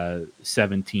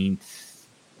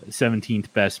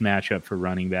 17th best matchup for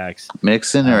running backs.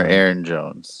 Mixon or Aaron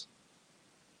Jones?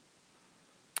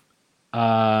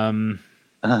 At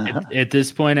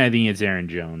this point, I think it's Aaron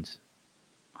Jones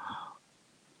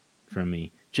for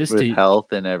me. Just with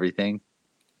health and everything.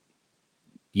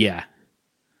 Yeah.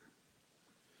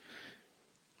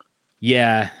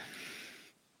 Yeah.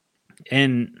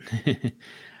 And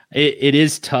it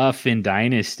is tough in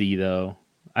Dynasty, though.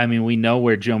 I mean, we know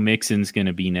where Joe Mixon's going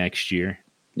to be next year.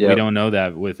 Yep. We don't know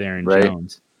that with Aaron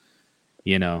Jones.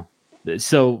 You know,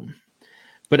 so,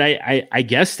 but I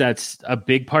guess that's a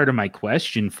big part of my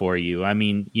question for you. I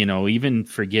mean, you know, even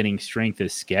forgetting strength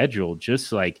of schedule,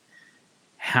 just like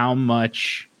how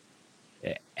much,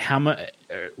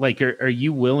 like, are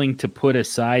you willing to put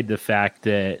aside the fact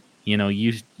that, you know,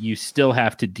 you still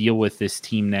have to deal with this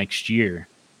team next year?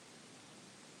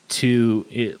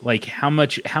 Like, how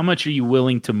much are you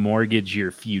willing to mortgage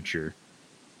your future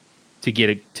to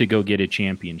go get a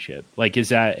championship? Like, is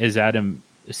that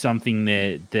something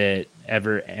that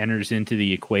ever enters into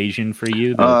the equation for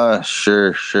you?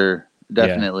 Sure,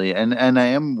 definitely. Yeah. And I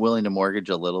am willing to mortgage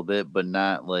a little bit, but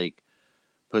not like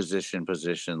position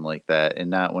like that, and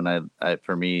not when I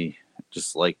for me,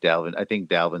 just like Dalvin. I think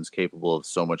Dalvin's capable of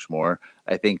so much more.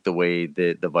 I think the way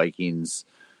that the Vikings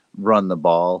run the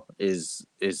ball is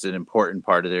an important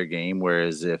part of their game.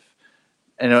 Whereas if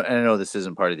I know this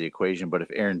isn't part of the equation, but if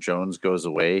Aaron Jones goes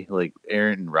away, like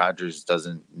Aaron Rodgers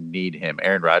doesn't need him.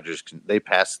 Aaron Rodgers they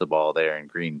pass the ball there in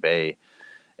Green Bay,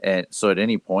 and so at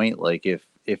any point, like if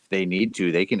they need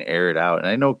to, they can air it out. And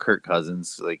I know Kirk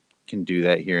Cousins like can do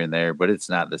that here and there, but it's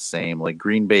not the same. Like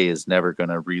Green Bay is never going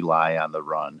to rely on the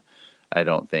run. I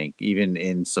don't think, even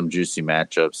in some juicy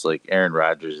matchups, like Aaron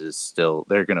Rodgers is still,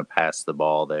 they're going to pass the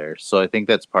ball there. So I think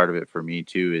that's part of it for me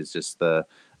too, is just the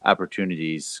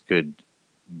opportunities could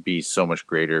be so much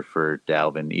greater for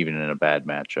Dalvin, even in a bad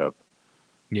matchup.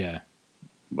 Yeah.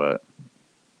 But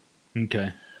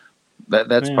okay.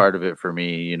 That's part of it for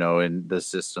me, you know, in the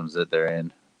systems that they're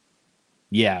in.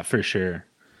 Yeah, for sure.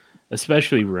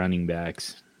 Especially running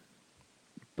backs.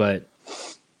 But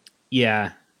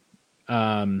yeah.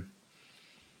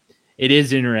 It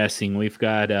is interesting. We've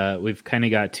kind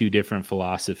of got 2 different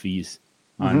philosophies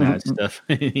on that stuff.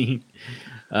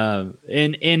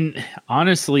 And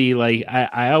honestly, like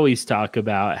I always talk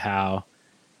about how,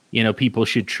 you know, people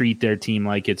should treat their team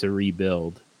like it's a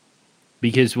rebuild,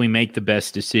 because we make the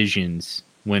best decisions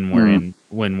when we're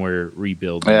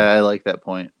rebuilding. Yeah, I like that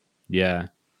point. Yeah.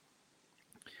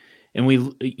 And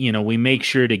we make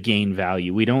sure to gain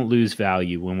value. We don't lose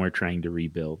value when we're trying to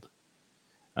rebuild.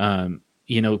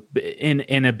 You know,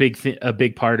 and a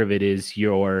big part of it is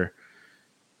you're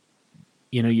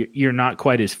not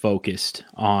quite as focused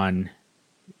on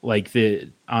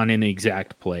on an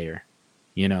exact player,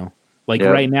 you know, like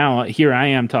right now, here I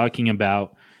am talking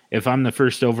about if I'm the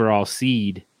first overall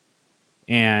seed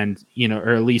and, you know,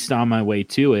 or at least on my way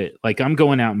to it, like I'm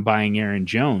going out and buying Aaron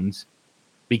Jones,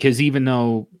 because even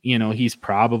though, you know, he's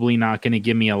probably not going to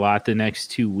give me a lot the next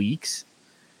 2 weeks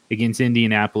against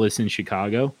Indianapolis and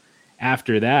Chicago,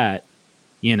 after that,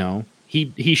 you know,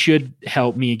 he should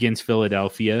help me against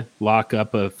Philadelphia, lock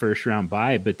up a first round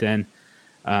bye. But then,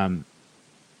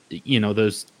 you know,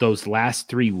 those last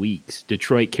 3 weeks,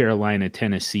 Detroit, Carolina,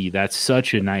 Tennessee, that's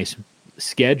such a nice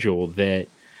schedule that,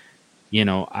 you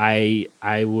know, I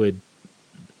would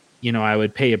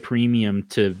pay a premium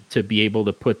to be able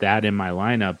to put that in my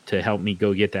lineup to help me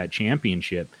go get that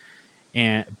championship.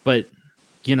 But,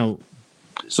 you know,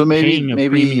 so maybe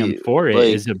premium for it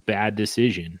is a bad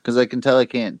decision, because I can tell I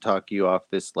can't talk you off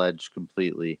this ledge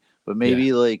completely, but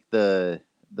maybe like the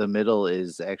middle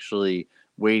is actually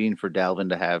waiting for Dalvin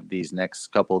to have these next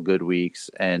couple good weeks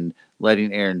and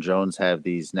letting Aaron Jones have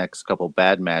these next couple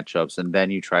bad matchups, and then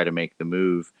you try to make the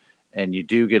move and you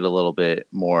do get a little bit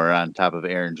more on top of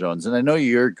Aaron Jones. And I know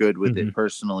you're good with Mm-hmm. it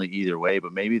personally either way,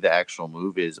 but maybe the actual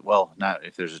move is, well, not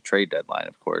if there's a trade deadline,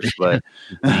 of course, but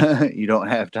you don't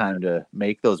have time to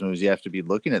make those moves. You have to be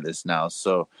looking at this now.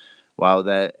 So, wow,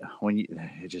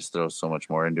 it just throws so much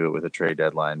more into it with a trade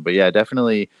deadline. But yeah,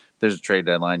 definitely, if there's a trade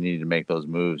deadline, you need to make those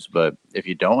moves. But if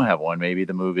you don't have one, maybe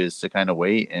the move is to kind of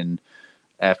wait, and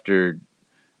after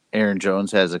Aaron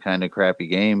Jones has a kind of crappy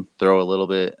game, throw a little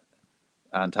bit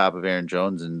on top of Aaron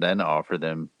Jones and then offer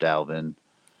them Dalvin.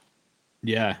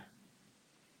 Yeah.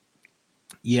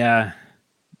 Yeah.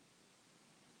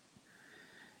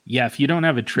 Yeah, if you don't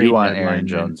have a trade you want deadline, Aaron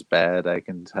Jones bad, I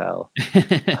can tell.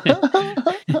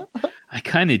 I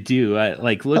kind of do.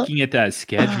 Like looking at that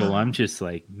schedule, I'm just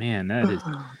like, man, that is.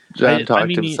 John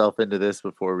talked himself into this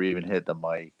before we even hit the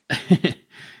mic.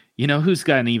 You know who's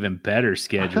got an even better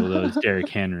schedule though? Is Derrick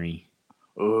Henry.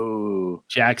 Ooh,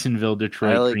 Jacksonville,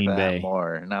 Detroit, I like Green that Bay.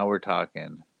 More. Now we're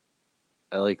talking.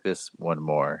 I like this one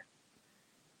more.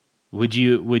 Would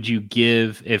you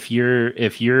give, if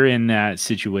you're in that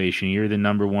situation, you're the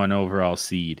number 1 overall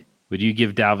seed, would you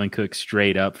give Dalvin Cook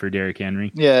straight up for Derrick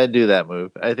Henry? Yeah, I'd do that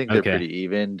move. I think they're pretty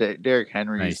even. Derrick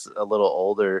Henry's a little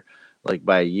older, like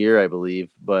by a year, I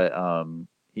believe, but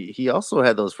he also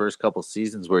had those first couple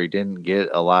seasons where he didn't get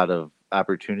a lot of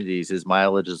opportunities. His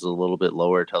mileage is a little bit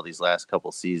lower till these last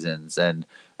couple seasons, and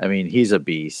I mean, he's a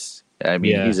beast. I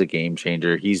mean, he's a game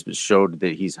changer. He's showed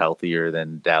that he's healthier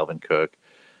than Dalvin Cook.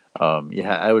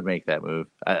 Yeah, I would make that move.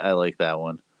 I like that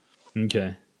one.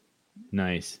 Okay,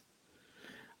 nice.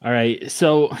 All right,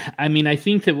 so I mean, I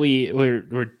think that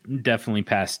we're definitely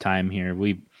past time here.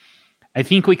 I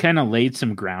think we kind of laid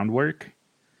some groundwork.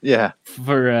 Yeah,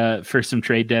 for some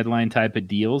trade deadline type of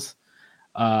deals.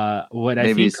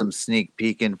 Maybe some sneak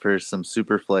peeking for some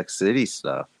Superflex City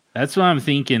stuff. That's what I'm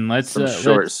thinking. Let's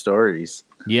short stories.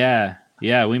 Yeah,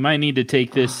 we might need to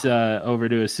take this over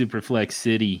to a Superflex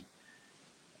City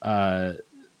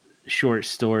short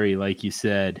story, like you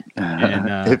said.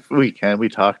 And if we can, we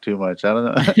talk too much. I don't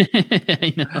know.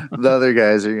 I know. The other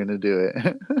guys are gonna do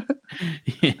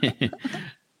it.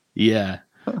 Yeah,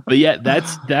 but yeah,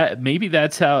 that's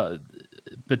how.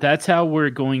 But that's how we're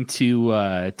going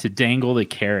to dangle the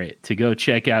carrot to go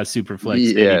check out Superflex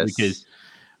City, because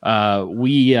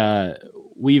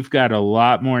we've got a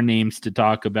lot more names to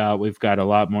talk about. We've got a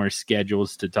lot more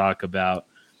schedules to talk about.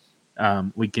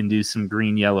 We can do some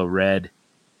green, yellow, red,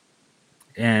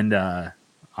 and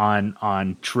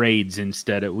on trades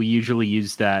instead. We usually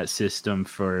use that system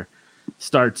for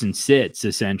starts and sits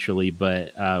essentially,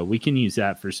 but we can use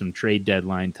that for some trade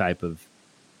deadline type of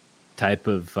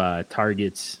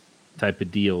targets, type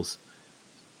of deals.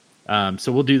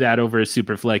 So we'll do that over at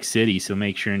Superflex City. So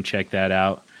make sure and check that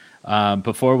out.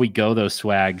 Before we go, though,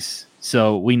 Swags.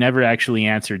 So we never actually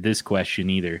answered this question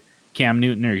either. Cam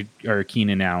Newton or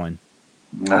Keenan Allen?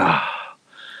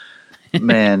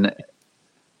 Man.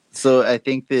 So I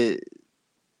think that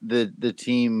the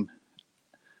team,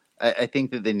 I think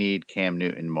that they need Cam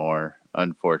Newton more,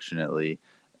 unfortunately.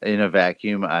 In a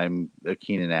vacuum, I'm a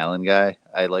Keenan Allen guy.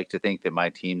 I like to think that my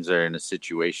teams are in a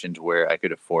situation to where I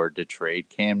could afford to trade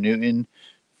Cam Newton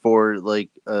for like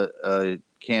a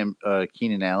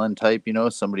Keenan Allen type,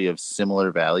 somebody of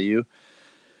similar value.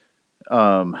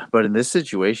 But in this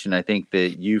situation, I think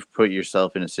that you've put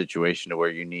yourself in a situation to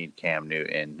where you need Cam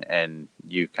Newton, and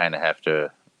you kind of have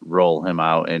to roll him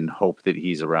out and hope that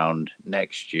he's around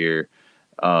next year.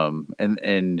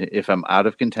 And if I'm out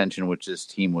of contention, which this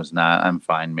team was not, I'm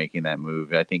fine making that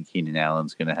move. I think Keenan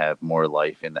Allen's going to have more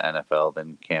life in the NFL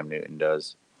than Cam Newton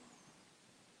does.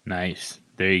 Nice.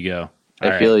 There you go.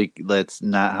 I feel like that's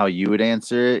not how you would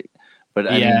answer it.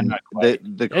 But I mean,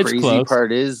 the crazy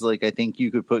part is, like, I think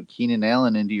you could put Keenan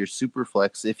Allen into your super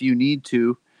flex if you need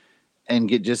to and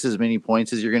get just as many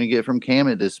points as you're going to get from Cam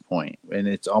at this point. And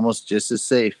it's almost just as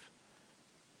safe.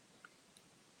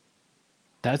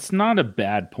 That's not a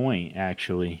bad point,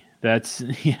 actually. That's,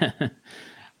 yeah.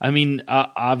 I mean,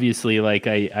 obviously, like,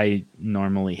 I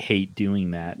normally hate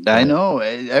doing that. I know.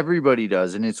 Everybody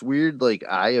does. And it's weird, like,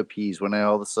 I appease when I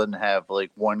all of a sudden have, like,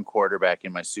 one quarterback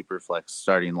in my super flex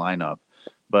starting lineup.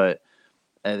 But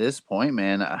at this point,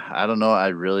 man, I don't know. I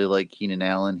really like Keenan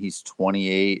Allen. He's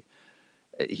 28.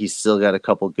 He's still got a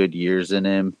couple good years in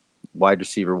him. Wide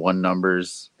receiver 1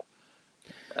 numbers.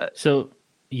 So,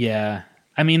 yeah.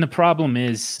 I mean, the problem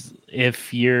is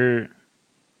if you're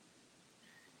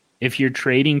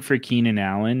trading for Keenan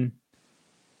Allen,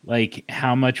 like,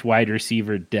 how much wide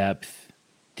receiver depth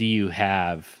do you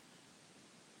have?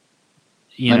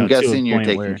 I'm guessing you're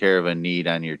taking care of a need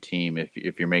on your team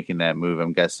if you're making that move.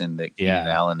 I'm guessing that Keenan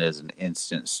Allen is an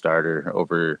instant starter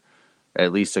over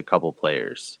at least a couple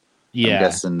players. Yeah. I'm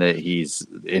guessing that he's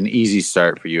an easy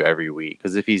start for you every week.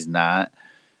 Because if he's not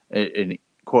an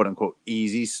quote unquote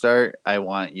easy start, I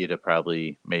want you to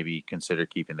probably maybe consider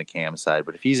keeping the Cam side.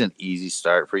 But if he's an easy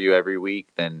start for you every week,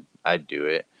 then I'd do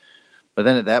it. But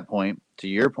then at that point, to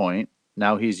your point,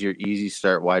 now he's your easy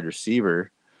start wide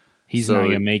receiver. He's not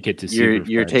going to make it to You're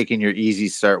Superflex. taking your easy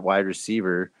start wide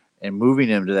receiver and moving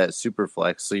him to that super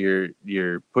flex. So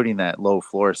you're putting that low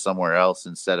floor somewhere else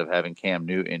instead of having Cam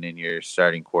Newton in your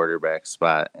starting quarterback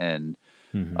spot. And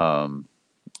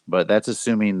but that's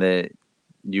assuming that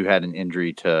you had an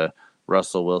injury to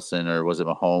Russell Wilson, or was it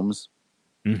Mahomes?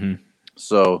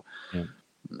 So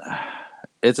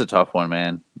it's a tough one,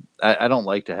 man. I don't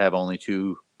like to have only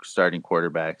 2 starting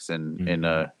quarterbacks in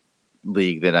a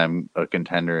league that I'm a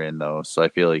contender in, though. So I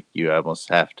feel like you almost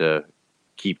have to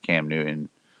keep Cam Newton.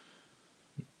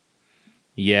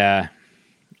 Yeah.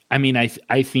 I mean, I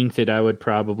think that I would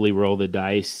probably roll the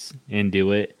dice and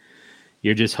do it.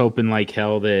 You're just hoping like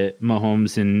hell that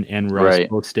Mahomes and Russ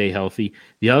both stay healthy.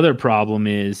 The other problem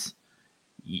is,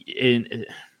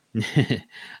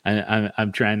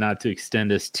 I'm trying not to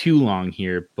extend us too long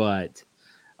here, but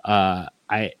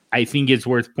I think it's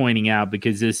worth pointing out,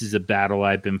 because this is a battle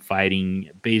I've been fighting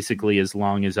basically as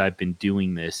long as I've been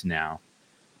doing this now.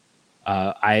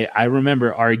 I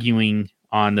remember arguing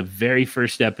on the very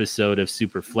first episode of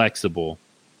Super Flexible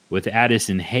with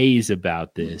Addison Hayes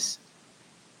about this,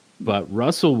 but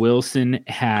Russell Wilson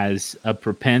has a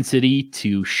propensity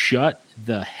to shut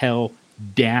the hell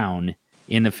down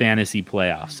in the fantasy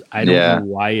playoffs. I don't know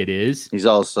why it is. He's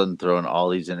all of a sudden throwing all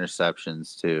these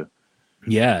interceptions too.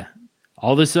 Yeah.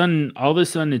 All of a sudden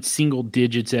it's single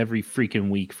digits every freaking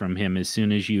week from him as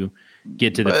soon as you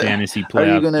get to the fantasy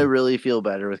playoffs. Are you going to really feel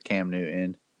better with Cam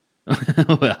Newton?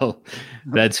 Well,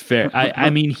 that's fair. I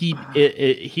mean, he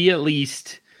at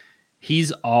least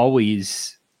he's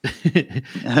always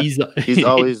he's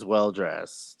always well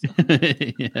dressed.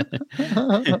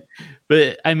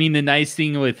 But I mean, the nice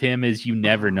thing with him is you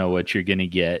never know what you're gonna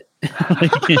get.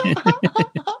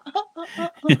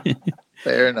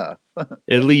 Fair enough.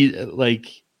 At least,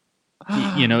 like,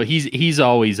 you know, he's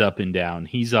always up and down.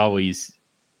 He's always,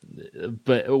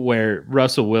 but where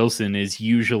Russell Wilson is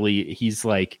usually, he's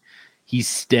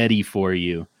steady for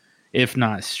you, if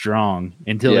not strong,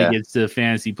 until he gets to the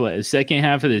fantasy play. The second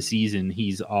half of the season,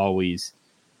 he's always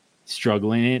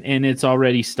struggling, and it's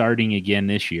already starting again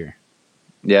this year.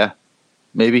 Yeah.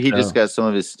 Maybe he just got some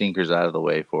of his stinkers out of the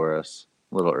way for us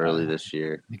a little early this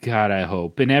year. God, I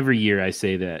hope. And every year I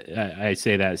say that. I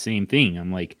say that same thing.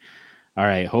 I'm like, all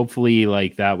right, hopefully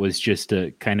like that was just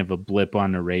a kind of a blip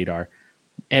on the radar.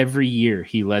 Every year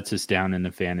he lets us down in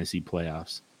the fantasy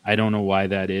playoffs. I don't know why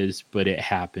that is, but it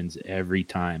happens every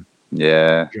time.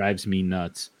 Yeah. It drives me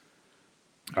nuts.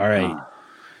 All right.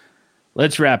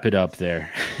 Let's wrap it up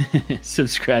there.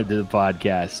 Subscribe to the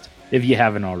podcast if you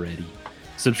haven't already.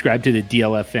 Subscribe to the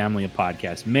DLF family of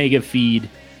podcasts mega feed.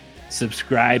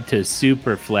 Subscribe to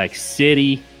Superflex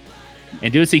City.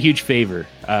 And do us a huge favor.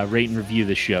 Rate and review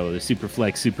the show, the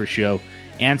Superflex Super Show,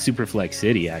 and Superflex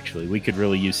City, actually. We could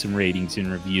really use some ratings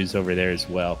and reviews over there as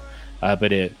well.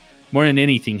 But it, more than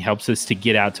anything, helps us to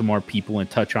get out to more people and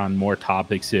touch on more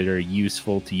topics that are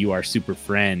useful to you, our super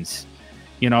friends.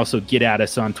 You can also get at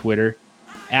us on Twitter,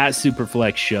 at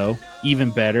Superflex Show. Even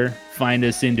better, find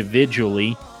us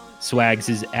individually. Swags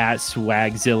is at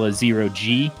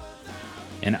Swagzilla0G.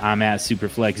 And I'm at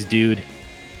Superflex Dude.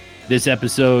 This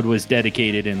episode was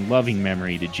dedicated in loving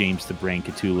memory to James the Brain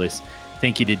Catullus.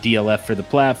 Thank you to DLF for the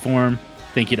platform.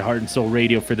 Thank you to Heart and Soul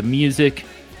Radio for the music.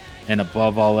 And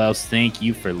above all else, thank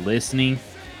you for listening.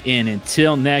 And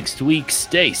until next week,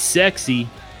 stay sexy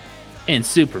and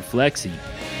super flexy.